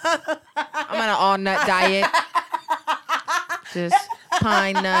 I'm on an all-nut diet. Just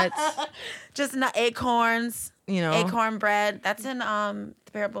pine nuts. Just acorns. Acorn bread. That's in the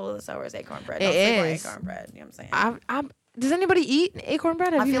parable of the sower is acorn bread. It is acorn bread. You know what I'm saying? Does anybody eat acorn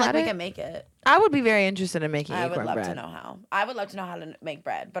bread? I feel like we can make it. I would be very interested in making acorn bread. I would love to know how. I would love to know how to make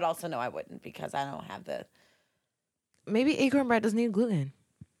bread, but also no, I wouldn't because I don't have the. Maybe acorn bread doesn't need gluten.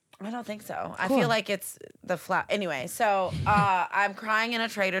 I don't think so. Cool. I feel like it's the flour. Anyway, so I'm crying in a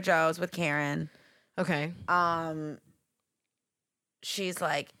Trader Joe's with Karen. Okay. She's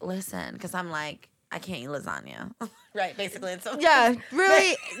like, listen, because I'm like, I can't eat lasagna. Right, basically. Yeah,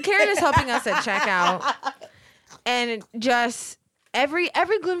 really. Karen is helping us at checkout. And just every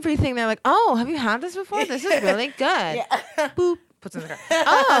gluten-free thing, they're like, oh, have you had this before? This is really good. Yeah. Boop. Puts in the car.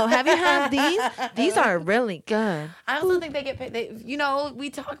 Oh, have you had these? These are really good. I also think they get paid. We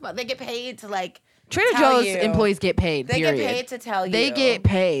talk about they get paid to like Trader Joe's employees get paid. They get paid to tell you. They get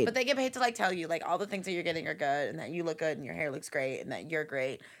paid, but they get paid to like tell you like all the things that you're getting are good and that you look good and your hair looks great and that you're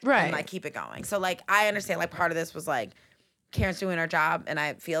great. Right. And like keep it going. So like I understand like part of this was like Karen's doing her job and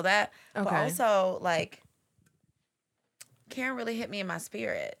I feel that. Okay. But also like Karen really hit me in my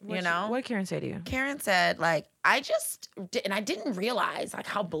spirit, What did Karen say to you? Karen said, like, I didn't realize, like,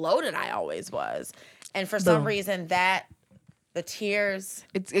 how bloated I always was. And for some reason, the tears...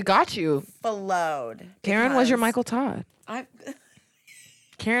 It got you. Flowed. Karen was your Michael Todd.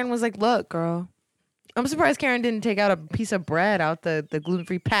 Karen was like, look, girl. I'm surprised Karen didn't take out a piece of bread out the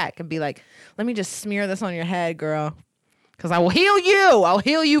gluten-free pack and be like, let me just smear this on your head, girl. Because I will heal you. I'll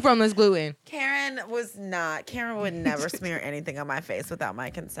heal you from this gluten. Karen would never smear anything on my face without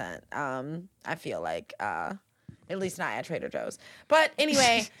my consent. I feel like, at least not at Trader Joe's. But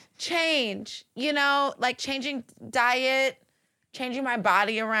anyway, change, like changing diet, changing my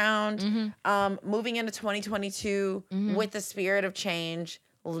body around, moving into 2022 with the spirit of change,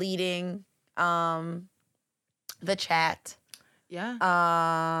 leading the chat. Yeah.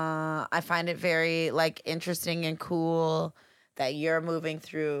 I find it very like interesting and cool that you're moving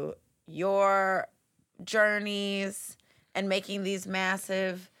through your journeys and making these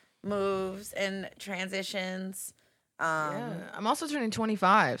massive moves and transitions. Yeah, I'm also turning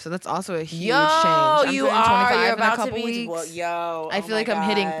 25, so that's also a huge Yo, change. I'm you turning are. 25 You're in a about to couple be. weeks. Well, yo, I oh feel my like I'm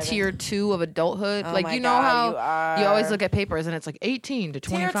hitting God. tier 2 of adulthood. Oh like my you know God, how you you always are. look at papers and it's like 18 to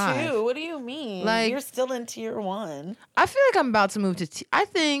 25. Tier 2? What do you mean? Like- You're still in tier 1. I feel like I'm about to move to. I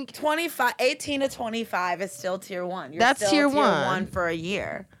think 25, 18 to 25 is still tier 1. You're That's still tier tier one. 1 for a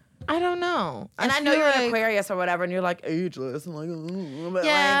year. I don't know. And I know feel you're like, an Aquarius or whatever, and you're like ageless and like, but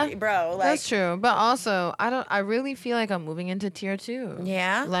Yeah, like, bro, like, That's true, but also I really feel like I'm moving into tier 2.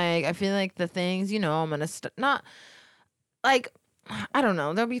 yeah. Like I feel like the things I'm gonna not like. I don't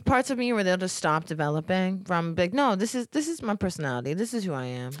know. There'll be parts of me where they'll just stop developing. Where I'm like, no, this is my personality. This is who I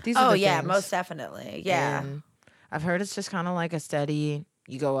am. These are Oh the yeah, things. most definitely. Yeah. And I've heard it's just kind of like a steady.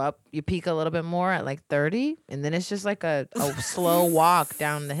 You go up, you peak a little bit more at like 30, and then it's just like a slow walk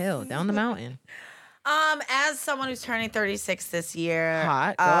down the hill, down the mountain. As someone who's turning 36 this year,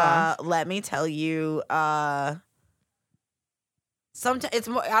 Hot. Go on. let me tell you, sometimes it's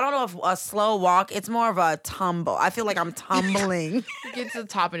more. I don't know if a slow walk. It's more of a tumble. I feel like I'm tumbling. You get to the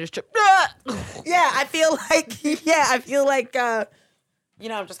top and just trip. Yeah, I feel like. Yeah, I feel like. I'm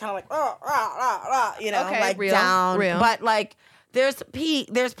just kind of like, Okay, like real, down. real. But like, there's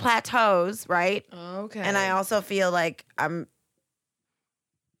plateaus, right? Okay. And I also feel like I'm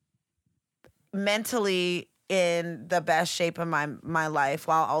mentally in the best shape of my life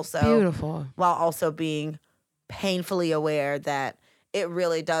while also being painfully aware that it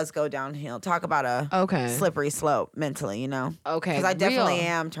really does go downhill. Talk about a slippery slope mentally, Okay. Because I definitely real.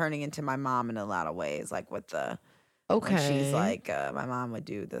 am turning into my mom in a lot of ways, like with the Okay. when she's like my mom would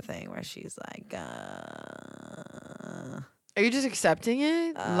do the thing where she's like Are you just accepting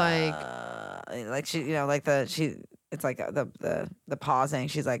it? like she it's like the pausing.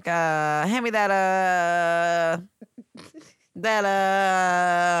 She's like, hand me that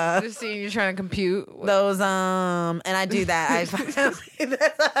Just seeing you trying to compute. those and I do that. I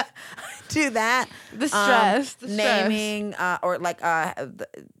do that. The stress. The stress. Naming or like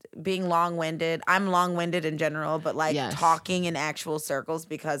being long-winded. I'm long-winded in general, but like Yes. talking in actual circles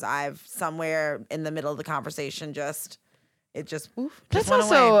because I've somewhere in the middle of the conversation it just That's went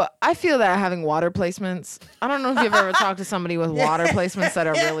also, away. I feel that having water placements. I don't know if you've ever talked to somebody with water placements that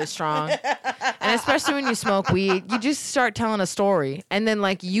are really strong. And especially when you smoke weed, you just start telling a story. And then,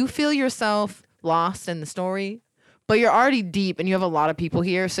 like, you feel yourself lost in the story, but you're already deep and you have a lot of people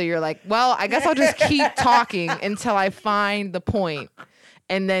here. So you're like, well, I guess I'll just keep talking until I find the point.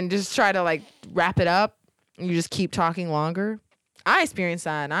 And then just try to, like, wrap it up. And you just keep talking longer. I experienced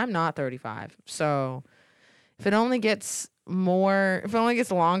that, and I'm not 35. So if it only gets longer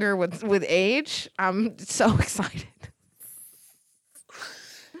with age, I'm so excited.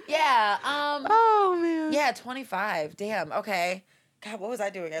 Yeah. Oh man. Yeah, 25. Damn. Okay. God, what was I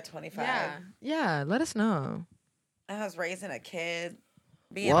doing at 25? Yeah. Let us know. I was raising a kid,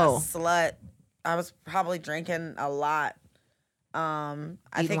 being Whoa. a slut. I was probably drinking a lot. I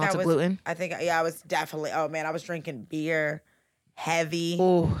Eating think lots I was of gluten. I think I was definitely. Oh man, I was drinking beer, heavy.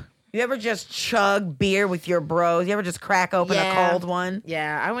 Oh. You ever just chug beer with your bros? You ever just crack open Yeah. a cold one?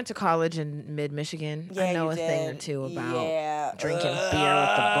 Yeah, I went to college in mid-Michigan. I know you a thing or did. two about Yeah. drinking beer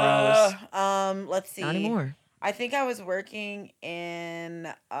with the bros. Let's see. Not anymore. I think I was working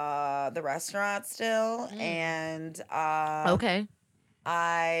in the restaurant still, and Okay.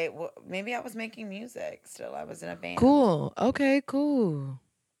 maybe I was making music still. I was in a band. Cool. Okay, cool.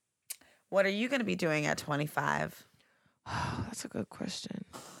 What are you going to be doing at 25? That's a good question.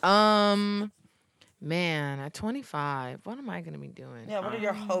 Man, at 25, what am I gonna be doing? Yeah, what are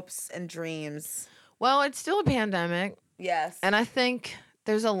your hopes and dreams? Well, it's still a pandemic, Yes. and I think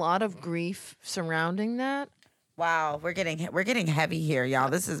there's a lot of grief surrounding that. Wow, we're getting heavy here, y'all.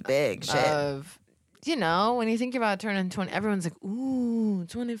 This is big shit. Of, when you think about turning 20, everyone's like, ooh,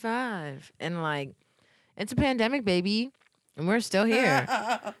 25. And like, it's a pandemic, baby. And we're still here.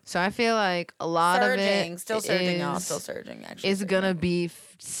 So I feel like a lot of it still surging, y'all. Still surging, actually. is going to be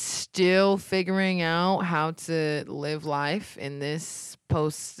still figuring out how to live life in this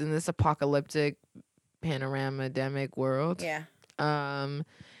apocalyptic panorama-demic world. Yeah.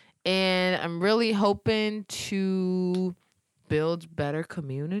 And I'm really hoping to build better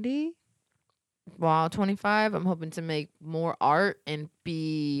community. While 25, I'm hoping to make more art and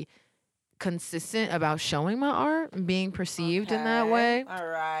be consistent about showing my art and being perceived in that way. All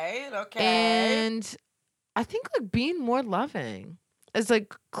right. Okay. And I think like being more loving. As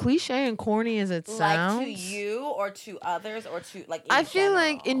like cliche and corny as it sounds. Like to you or to others or to like in I feel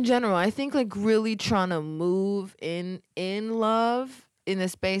like in general? general, I think like really trying to move in love in the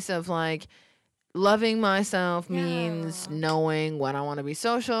space of like loving myself means knowing when I want to be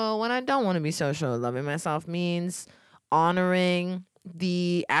social, when I don't want to be social. Loving myself means honoring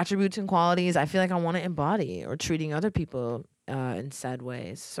the attributes and qualities I feel like I want to embody, or treating other people in said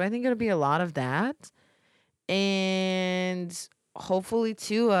ways. So I think it'll be a lot of that. And hopefully,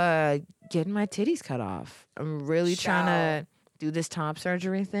 too, getting my titties cut off. I'm really trying to do this top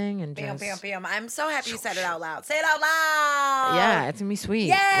surgery thing and Bam, just... bam, bam. I'm so happy you said it out loud. Say it out loud. Yeah, it's gonna be sweet.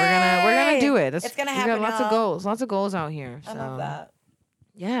 Yay! We're gonna do it. It's gonna happen. We got lots of y'all. lots of goals out here. I So. love that.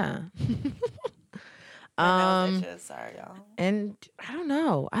 Yeah. My nose itches. Sorry, y'all. And I don't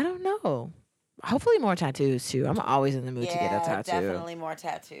know. Hopefully more tattoos too. I'm always in the mood to get a tattoo. Definitely more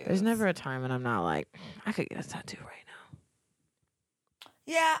tattoos. There's never a time when I'm not like, I could get a tattoo right now.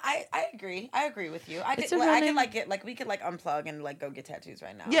 Yeah, I agree. I agree with you. I could we could like unplug and like go get tattoos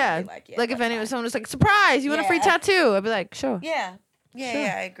right now. Yeah. Like if someone was like, surprise, you want a free tattoo? I'd be like, sure. Yeah. Yeah, Sure.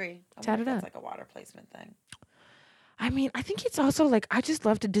 yeah, I agree. Tat it up. It's like a water placement thing. I mean, I think it's also like, I just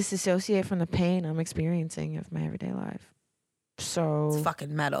love to disassociate from the pain I'm experiencing of my everyday life. So it's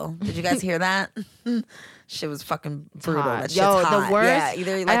fucking metal. Did you guys hear that? Shit was fucking brutal. hot. That shit's Yo, hot. the worst. Yeah,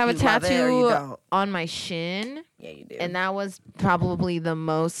 either I have you a love it or you tattoo don't. on my shin. Yeah, you do. And that was probably the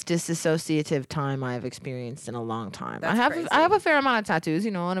most disassociative time I've experienced in a long time. That's crazy. I have a fair amount of tattoos,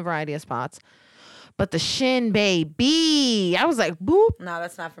 on a variety of spots. But the shin, baby, I was like, boop, No,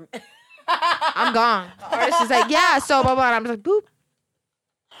 that's not from. I'm gone. The artist is like, yeah, so blah blah. And I'm just like, boop.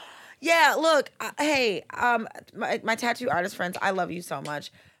 Yeah, look, hey, my tattoo artist friends, I love you so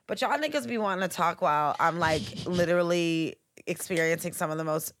much, but y'all niggas be wanting to talk while I'm like literally experiencing some of the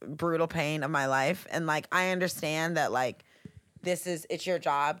most brutal pain of my life, and like I understand that like it's your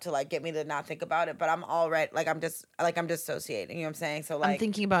job to like get me to not think about it, but I'm already like I'm dissociating. You know what I'm saying? So like I'm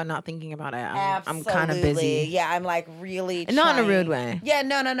thinking about not thinking about it. I'm absolutely, kind of busy. Yeah, I'm like really And not in a trying- rude way. Yeah,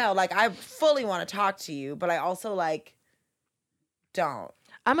 no. Like I fully want to talk to you, but I also like don't.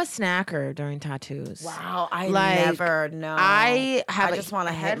 I'm a snacker during tattoos. Wow, I Like, never know. I just want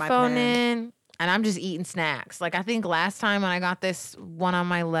to hit my headphone pen. in, and I'm just eating snacks. Like I think last time when I got this one on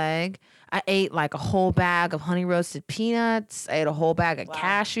my leg, I ate like a whole bag of honey roasted peanuts. I ate a whole bag of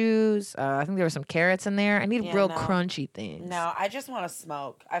cashews. I think there were some carrots in there. I need real crunchy things. No, I just want to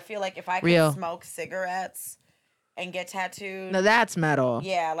smoke. I feel like if I Real. could smoke cigarettes and get tattooed. No, that's metal.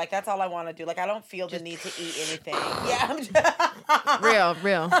 Yeah, like that's all I want to do. Like I don't feel the need to eat anything. Yeah, I'm just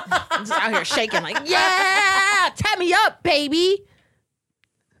Real. I'm just out here shaking like, yeah, tap me up, baby.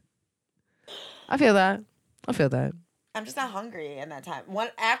 I feel that. I'm just not hungry in that time.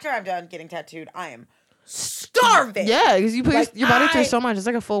 After I'm done getting tattooed, I am starving. Yeah, because you put Like, your body through so much. It's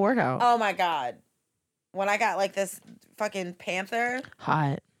like a full workout. Oh my god. When I got like this fucking panther,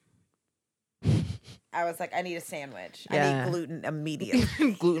 Hot. I was like, I need a sandwich. I Yeah. need gluten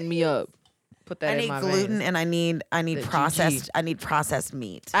immediately. Gluten me up. Put that I in need my gluten veins. and I need The processed. GG. I need processed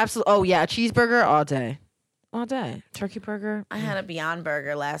meat. Absolutely. Oh yeah, cheeseburger all day. Turkey burger. I had a Beyond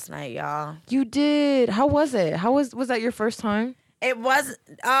Burger last night, y'all. You did. How was it? Was that your first time? It was,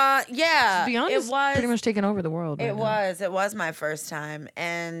 yeah. Beyond it is was pretty much taking over the world. It was my first time,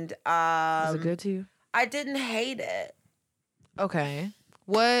 and Was it good to you? I didn't hate it. Okay.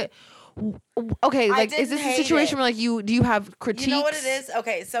 What? Okay, I like, is didn't this a hate situation it. where like do you have critiques? You know what it is?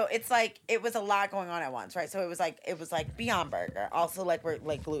 Okay, so it's like it was a lot going on at once, right? So it was like Beyond Burger, also like we're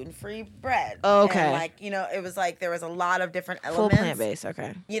like gluten-free bread. Oh, okay. And like, it was like there was a lot of different Full elements. plant-based.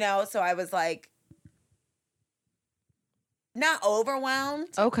 Okay. So I was like not overwhelmed,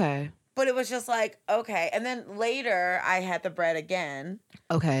 Okay. but it was just like, okay. And then later I had the bread again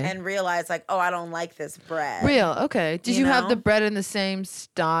Okay. and realized like, oh, I don't like this bread. Real. Okay. Did You you have know? the bread in the same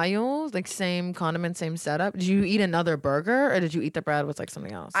style, like same condiment, same setup? Did you eat another burger, or did you eat the bread with like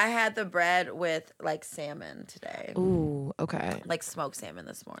something else? I had the bread with like salmon today. Ooh. Okay. Like smoked salmon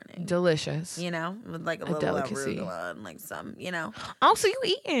this morning. Delicious. With like a A little delicacy. arugula and like some, Oh, so you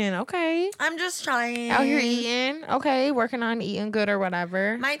eating? Okay. I'm just trying. Out here eating. Okay, working on eating good or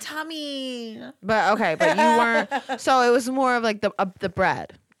whatever. My tummy. But you weren't. So it was more of like the bread.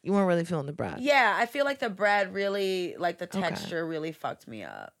 You weren't really feeling the bread. Yeah, I feel like the bread really, like the texture really fucked me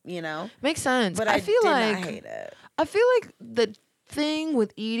up, Makes sense. But I I feel did like not hate it. I feel like the thing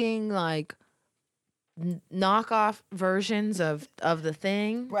with eating like knockoff versions of the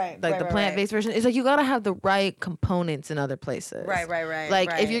thing, Right, like right, the right, plant-based version, is like you gotta have the right components in other places. Right. Like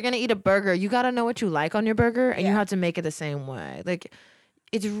right. if you're gonna eat a burger, you gotta know what you like on your burger, and you Yeah. have to make it the same way. Like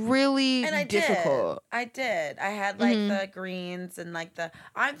it's really And I difficult. I did. I had like Mhm. the greens and like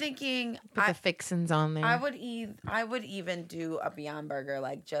I'm thinking Put the fixins on there. I would even do a Beyond Burger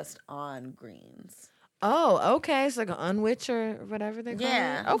like just on greens. Oh, okay. It's like an unwich or whatever they call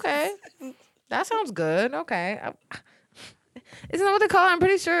Yeah. it. Okay. That sounds good. Okay. Isn't that what they call it? I'm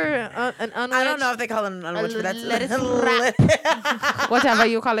pretty sure an unwich. I don't know if they call it an unwich, but that's lettuce wrap. Whatever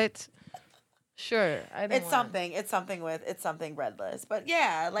you call it. Sure. It's something breadless. But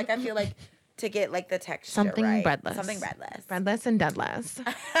yeah, like I feel like to get like the texture something right. breadless. Something breadless. Breadless and deadless.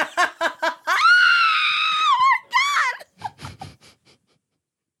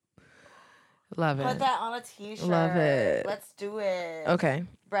 Love it. Put that on a t-shirt. Love it. Let's do it. Okay.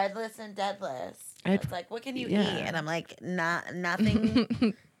 Breadless and deadless. It's like, what can you eat? And I'm like,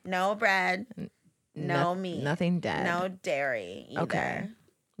 nothing. No bread. No meat. Nothing dead. No dairy either. Okay.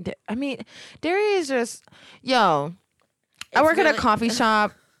 I mean, dairy is just, I work at a coffee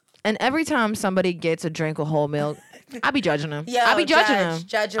shop, and every time somebody gets a drink of whole milk, I be judging them. I be judging them.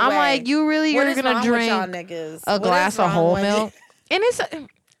 Judge I'm away. like, you really are gonna drink a glass of whole milk? And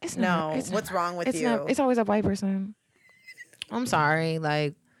it's no. It's what's wrong with you? It's always a white person. I'm sorry,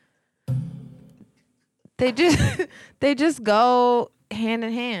 like they just go hand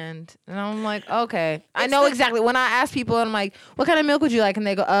in hand, and I'm like, okay, I know exactly. When I ask people, and I'm like, what kind of milk would you like? And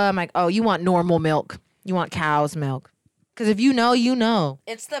they go, I'm like, oh, you want normal milk? You want cow's milk? Because if you know, you know.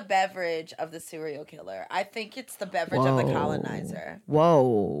 It's the beverage of the serial killer. I think it's the beverage of the colonizer.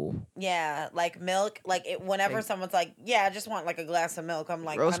 Whoa. Yeah, like milk. Like whenever someone's like, "Yeah, I just want like a glass of milk," I'm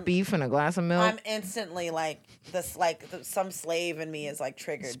like, roast beef and a glass of milk. I'm instantly like this. Like some slave in me is like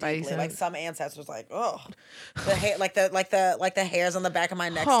triggered deeply. Like some ancestors, like, oh, the hair, like the hairs on the back of my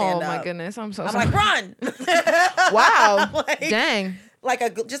neck stand up. Oh my goodness, I'm sorry. like, run! Wow, like, dang.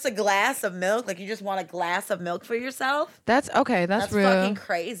 Like just a glass of milk. Like you just want a glass of milk for yourself. That's okay. That's real. Fucking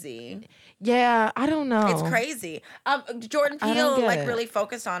crazy. Yeah, I don't know. It's crazy. Jordan Peele like really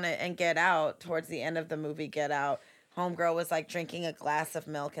focused on it in Get Out. Towards the end of the movie Get Out, homegirl was like drinking a glass of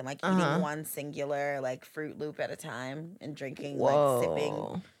milk and like eating one singular like Fruit Loop at a time and drinking like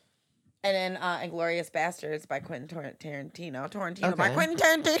sipping. And then Inglourious Bastards by Quentin Tarantino. By Quentin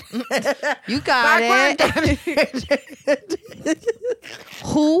Tarantino. You got it.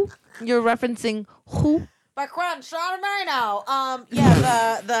 Who? You're referencing who? By Quentin Tarantino.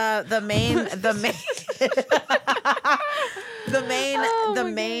 Yeah, the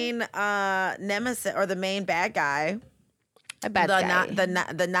main nemesis or the main bad guy. A bad guy.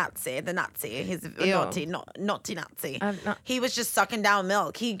 The Nazi. He's a naughty Nazi. He was just sucking down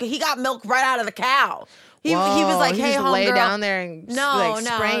milk. He got milk right out of the cow. He was like, hey, homegirl. Lay down there and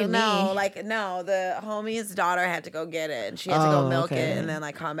spray me. The homie's daughter had to go get it. And she had to go milk it and then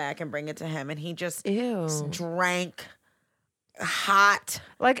like come back and bring it to him. And he just drank hot.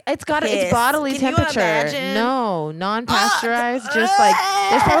 Like it's bodily temperature. No, non-pasteurized. Just like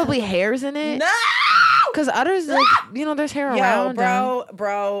there's probably hairs in it. No. Because others, like, there's hair around.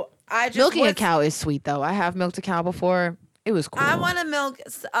 Bro, milking a cow is sweet, though. I have milked a cow before. It was cool. I want to milk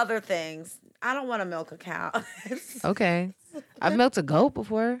other things. I don't want to milk a cow. Okay. I've milked a goat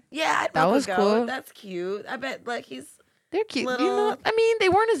before. Yeah, that was cool. That's cute. I bet, like, they're cute. Little... I mean, they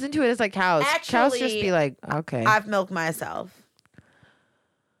weren't as into it as, like, cows. Actually, cows just be like, okay. I've milked myself.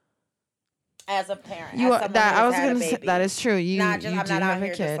 As a parent, that is true. I'm not out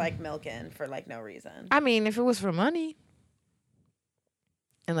here just like milking for like no reason. I mean, if it was for money,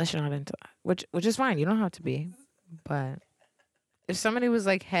 unless you're not into that, which is fine. You don't have to be. But if somebody was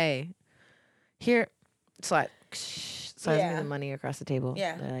like, "Hey, here, slides me the money across the table,"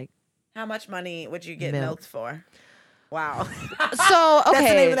 they're like, "How much money would you get milked for?" Wow. So okay, that's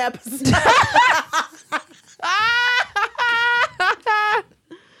the name of that episode.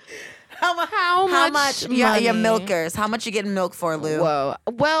 How much your milkers? How much you getting milk for, Lou? Whoa.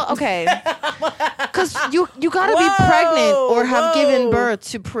 Well, okay. Because you gotta be pregnant or have given birth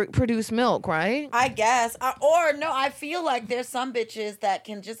to produce milk, right? I guess. Or no, I feel like there's some bitches that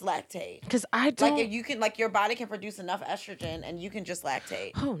can just lactate. Because I don't. Like you can, like your body can produce enough estrogen and you can just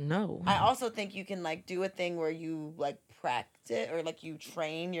lactate. Oh no. I also think you can like do a thing where you like practice or like you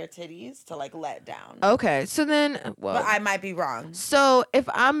train your titties to like let down. Okay, so then, but I might be wrong. So if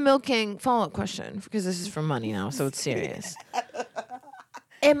I'm milking, follow-up question, because this is for money now, so it's serious.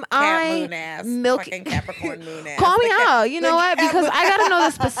 Am I milking? Capricorn moon ass. Call me out. You know what? Because I gotta know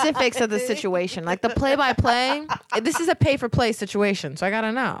the specifics of the situation, like the play-by-play. This is a pay-for-play situation, so I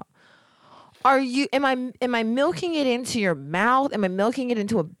gotta know. Am I milking it into your mouth? Am I milking it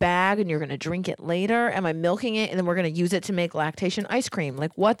into a bag and you're gonna drink it later? Am I milking it and then we're gonna use it to make lactation ice cream?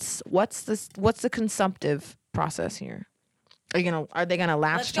 Like what's the consumptive process here? Are they gonna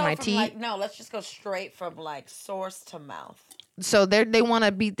latch to my teeth? No, let's just go straight from like source to mouth. So they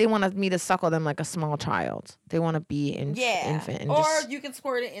want me to suckle them like a small child. They want to be infant. And or you can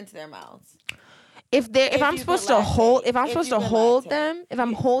squirt it into their mouths. If I'm you supposed could to hold, lactate. if I'm If supposed you to could hold lactate. them, if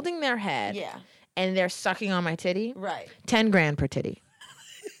I'm holding their head, Yeah. and they're sucking on my titty, Right. 10 grand per titty.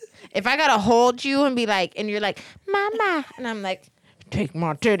 If I gotta hold you and be like, and you're like, mama, and I'm like, take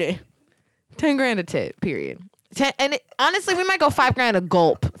my titty, 10 grand a tit, period. Honestly, we might go 5 grand a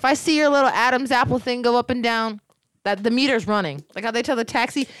gulp. If I see your little Adam's apple thing go up and down, that the meter's running. Like how they tell the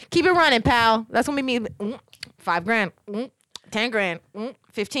taxi, keep it running, pal. That's when we meet. 5 grand, 10 grand,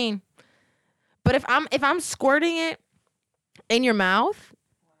 15. But if I'm squirting it in your mouth,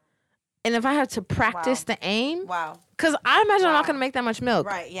 and if I have to practice the aim, Wow. because I imagine I'm not Wow. gonna make that much milk.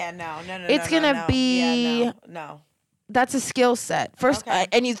 Right. Yeah. No. It's no, gonna no. be- Yeah, no. That's a skill set. First,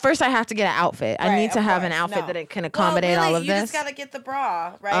 Okay. first I have to get an outfit. I Right, need to of have an course. outfit No. that can accommodate well, really, all of you this. just gotta get the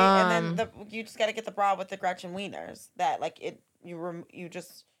bra, right? And then you just gotta get the bra with the Gretchen wieners. That like it. You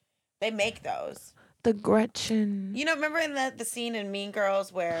just they make those. The Gretchen. You know, remember in the scene in Mean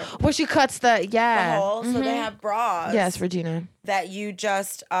Girls where Where she cuts the hole? So they have bras. Yes, Regina. That you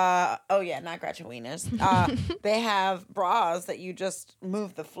just not Gretchen wieners. They have bras that you just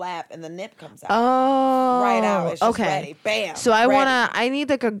move the flap and the nip comes out. Oh, Right out. It's just okay. ready. Bam. So I need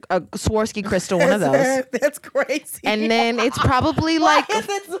like a Swarovski crystal, one of those. That's crazy. And then it's probably like Why is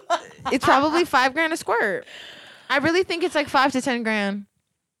it so- it's probably 5 grand a squirt. I really think it's like 5 to 10 grand.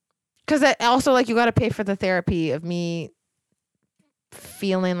 Because also like you got to pay for the therapy of me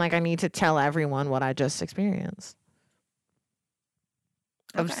feeling like I need to tell everyone what I just experienced.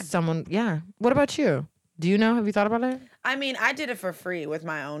 Of Okay. someone, yeah. What about you? Do you know? Have you thought about it? I mean, I did it for free with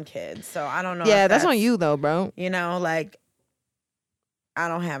my own kids, so I don't know. Yeah, if that's on you though, bro. You know, like I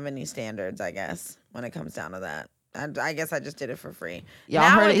don't have any standards, I guess, when it comes down to that. I guess I just did it for free. Y'all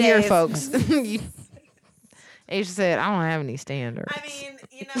heard it here, Nowadays- folks. Asia said, I don't have any standards. I mean,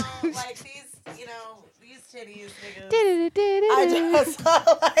 like these titties, niggas. I just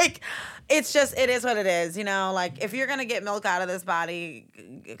like it is what it is, like if you're gonna get milk out of this body,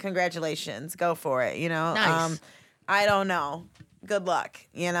 congratulations, go for it, Nice. I don't know, good luck,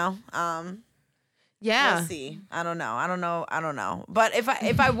 Yeah. we'll see. I don't know, but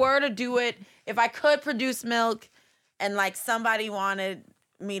if I were to do it, if I could produce milk and like somebody wanted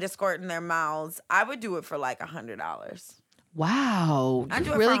me to squirt in their mouths, I would do it for like $100. Wow. I'd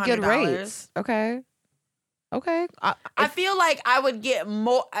do it Really for good $100. rates. Okay. I feel like I would get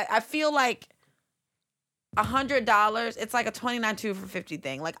more. I feel like $100. It's like a 29.2 for 50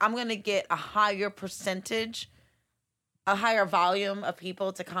 thing. Like I'm gonna get a higher percentage, a higher volume of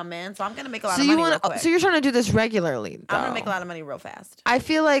people to come in. So I'm gonna make a lot of money real quick. So you're trying to do this regularly, though. I'm gonna make a lot of money real fast. I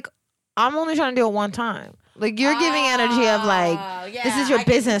feel like I'm only trying to do it one time. Like you're giving energy of like, this is your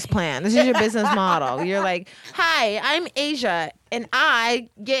business plan. This is your business model. You're like, hi, I'm Asia and I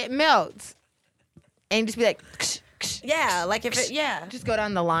get milked. And just be like, Yeah, like if it, yeah. just go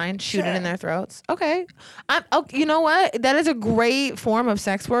down the line, shoot it in Sure. their throats. Okay. You know what? That is a great form of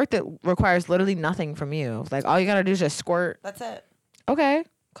sex work that requires literally nothing from you. Like all you gotta do is just squirt. That's it. Okay.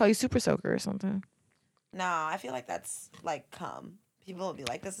 Call you super soaker or something. No, I feel like that's like cum. People will be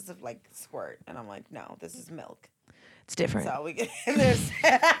like, this is a, like squirt. And I'm like, no, this is milk. It's different. So we get, there's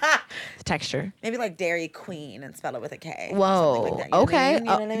The texture. maybe like Dairy Queen and spell it with a K. Whoa. Like that, you know what I Okay. mean? You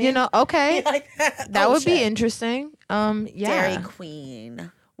know what I mean? Okay. Like that. That Oh, would be shit. interesting. Yeah. Dairy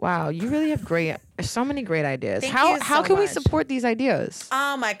Queen. Wow, you really have so many great ideas. Thank how you how so can we much. support these ideas?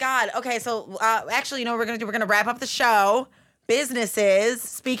 Oh my God. Okay, so actually, you know what we're gonna do? We're gonna wrap up the show. Businesses.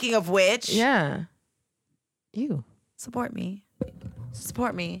 Speaking of which, Yeah. You. support me.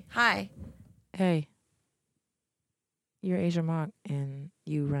 Support me. Hi. Hey. You're Asia Mock and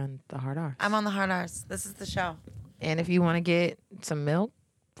you run the Hard R's. I'm on the Hard R's. This is the show. And if you want to get some milk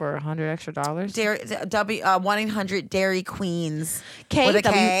for $100 extra, Dairy 1-800 Dairy Queens K with a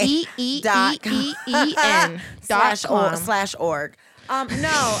W K E E dot E E N /org.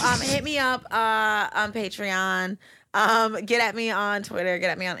 Hit me up on Patreon. Get at me on Twitter.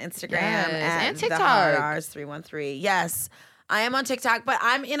 Get at me on Instagram. Yes, at and TikTok. The Hard R's 313. Yes. I am on TikTok, but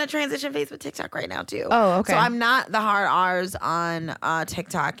I'm in a transition phase with TikTok right now too. Oh, okay. So I'm not the Hard R's on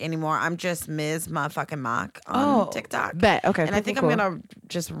TikTok anymore. I'm just Ms. Motherfucking Mock on TikTok. Bet. Okay. And I think cool. I'm gonna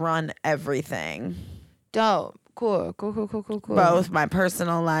just run everything. Dope. Cool. Both my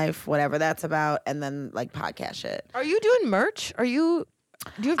personal life, whatever that's about, and then like podcast shit. Are you doing merch? Do you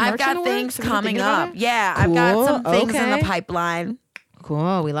have merch I've in got the things works? Have you been coming thinking about up. it? Yeah, I've got some Cool, things in the okay. pipeline.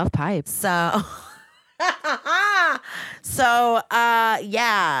 Cool. We love pipes. So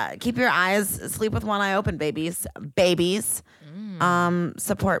yeah, keep your eyes, sleep with one eye open, babies.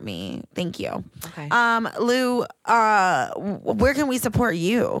 Support me. Thank you. Okay. Lou, where can we support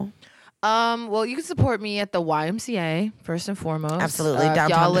you? Well, you can support me at the YMCA first and foremost. Absolutely, If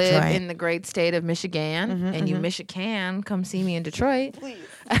downtown y'all live Detroit. in the great state of Michigan, and you Michigan, come see me in Detroit.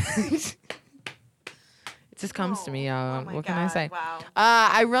 Please. It just comes to me, y'all. my What can I God, say? wow.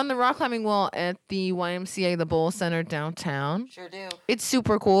 I run the rock climbing wall at the YMCA, the Bowl Center downtown. Sure do. It's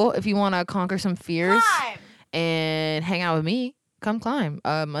super cool. If you want to conquer some fears Climb. and hang out with me, come climb.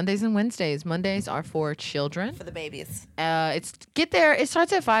 Mondays and Wednesdays. Mondays are for children. For the babies. It's get there. It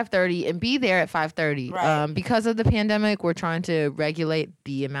starts at 5:30 and be there at 5:30. Right. Because of the pandemic, we're trying to regulate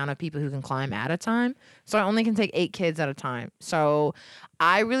the amount of people who can climb at a time. So I only can take 8 kids at a time. So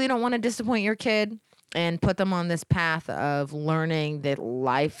I really don't want to disappoint your kid and put them on this path of learning that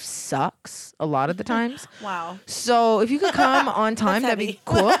life sucks a lot of the times. Wow. So if you could come on time, that'd be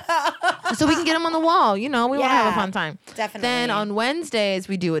cool. So we can get them on the wall. You know, we want to have a fun time. Definitely. Then on Wednesdays,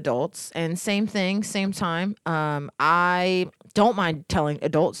 we do adults. And same thing, same time. I don't mind telling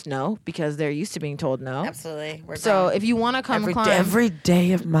adults no because they're used to being told no. Absolutely. We're So grown. if you want to come climb, every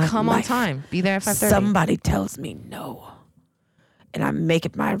day of my come on life, time. Be there at 5:30. somebody tells me no. And I make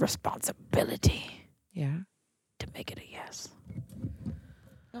it my responsibility Yeah. to make it a yes.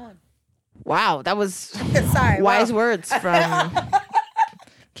 Wow, that was Sorry. wise words from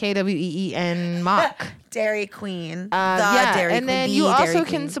KWEEN Mock. Dairy Queen. Yeah, Dairy and Queen. then The you Dairy also Queen.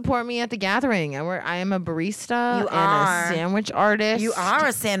 can support me at the gathering, where I am a barista You and are. a sandwich artist. You are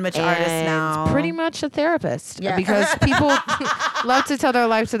a sandwich artist and now. pretty much a therapist. Yeah. Because people love to tell their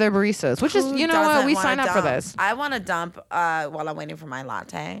life to their baristas, which is, Who you know what, doesn't we wanna sign up for dump? this. I want to dump while I'm waiting for my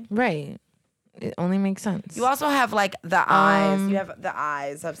latte. Right. It only makes sense. You also have like the eyes. You have the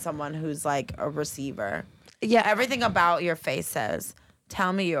eyes of someone who's like a receiver. yeah, Everything about your face says,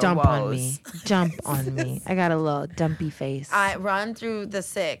 "Tell me your dump woes." on me. Jump on me. I got a little dumpy face. I run through the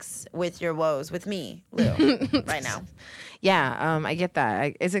 6 with your woes with me, Lou, right now. Yeah, I get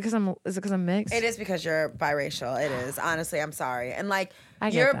that. Is it because I'm mixed? It is because you're biracial. It is. Honestly, I'm sorry. And like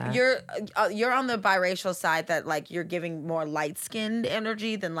I get that. you're on the biracial side that like you're giving more light-skinned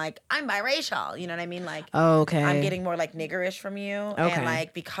energy than like I'm biracial. You know what I mean? Like Okay. I'm getting more like niggerish from you. Okay. And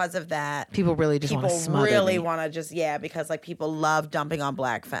like because of that, People really just want to people smother really me. want to just because like people love dumping on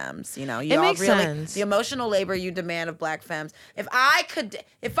black femmes. You know, you It all makes really sense. the emotional labor you demand of black femmes. If I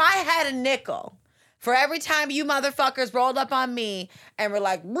had a nickel for every time you motherfuckers rolled up on me and were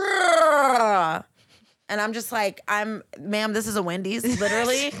like, "Brrr," and I'm just like, ma'am, this is a Wendy's,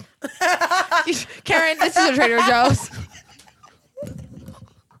 literally. Karen, this is a Trader Joe's.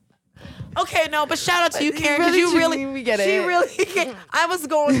 Okay, no, but shout out to you, Karen, because really you really, we get she it. really, I was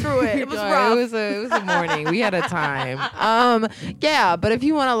going through it. It was No, rough. It was a morning. We had a time. Yeah, but if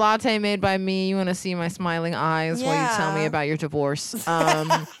you want a latte made by me, you want to see my smiling eyes while you tell me Yeah. about your divorce.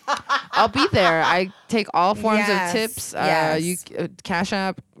 I'll be there. I take all forms Yes, of tips. yes. You Cash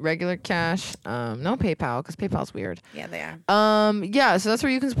App, regular cash. No PayPal because PayPal's weird. Yeah, they are. Yeah, so that's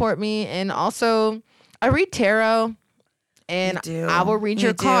where you can support me, and also I read tarot. And You do. I will read You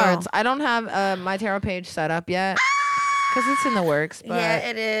your do. cards. I don't have my tarot page set up yet because it's in the works. But Yeah,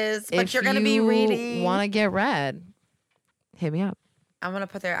 it is. But if you're gonna be you reading. want to get read, hit me up. I'm gonna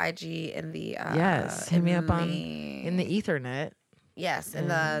put their IG in the Yes, hit me up on the- in the Ethernet. yes, in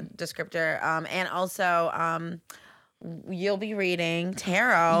the descriptor. And also you'll be reading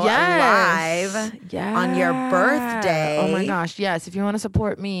tarot live on your birthday. Oh my gosh, yes. If you want to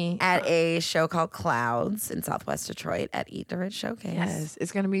support me, at a show called Clouds in Southwest Detroit at Eat the Rich Showcase. yes,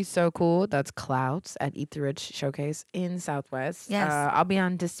 it's going to be so cool. That's Clouds at Eat the Rich Showcase in Southwest. Yes. I'll be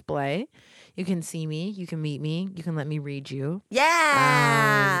on display. You can see me. You can meet me. You can let me read you.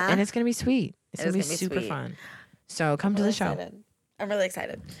 Yeah. And it's going to be sweet. It's It going to is be gonna be super sweet. fun. So come to the show. I'm really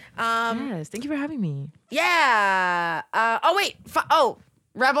excited. Yes. Thank you for having me. Yeah.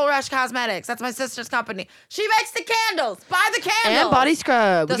 Rebel Rush Cosmetics. That's my sister's company. She makes the candles. Buy the candles. And body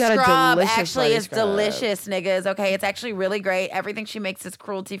scrub. The we got scrub a delicious actually body is scrub. delicious, niggas. Okay, it's actually really great. Everything she makes is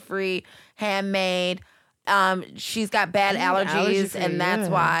cruelty-free, handmade. She's got bad allergies, allergy-free, and that's yeah.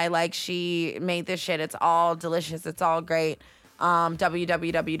 why like she made this shit. It's all delicious. It's all great.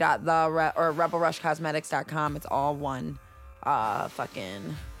 www.rebelrushcosmetics.com. It's all one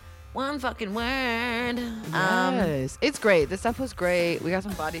fucking word. Yes. It's great. The stuff was great. We got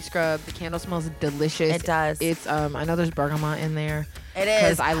some body scrub. The candle smells delicious. It does. It's I know there's bergamot in there. It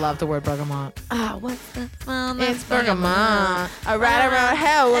Because is. I love the word bergamot. What's the smell? It's bergamot. I ride around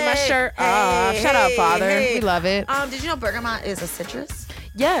hell with my Hey, shirt off. Shut up, hey, Father. hey. We love it. Did you know bergamot is a citrus?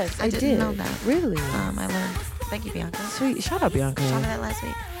 Yes, I didn't did. know that. Really? I learned. Thank you, Bianca. Sweet. Shut up, Bianca. Shot of that last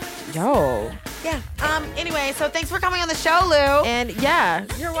week. Yo. Yeah. Anyway, so thanks for coming on the show, Lou. And yeah,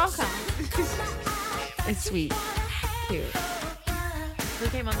 you're welcome. It's sweet. Cute. Lou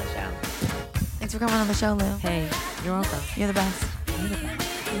came on the show. Thanks for coming on the show, Lou. Hey, you're welcome. You're the best. You're the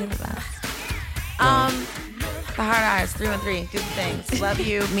best. You're the best. The hard eyes, 313. Do the things. Love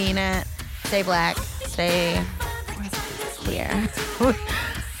you. Mean it. Stay black. Stay queer.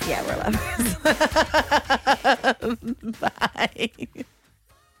 Yeah, we're lovers. Bye.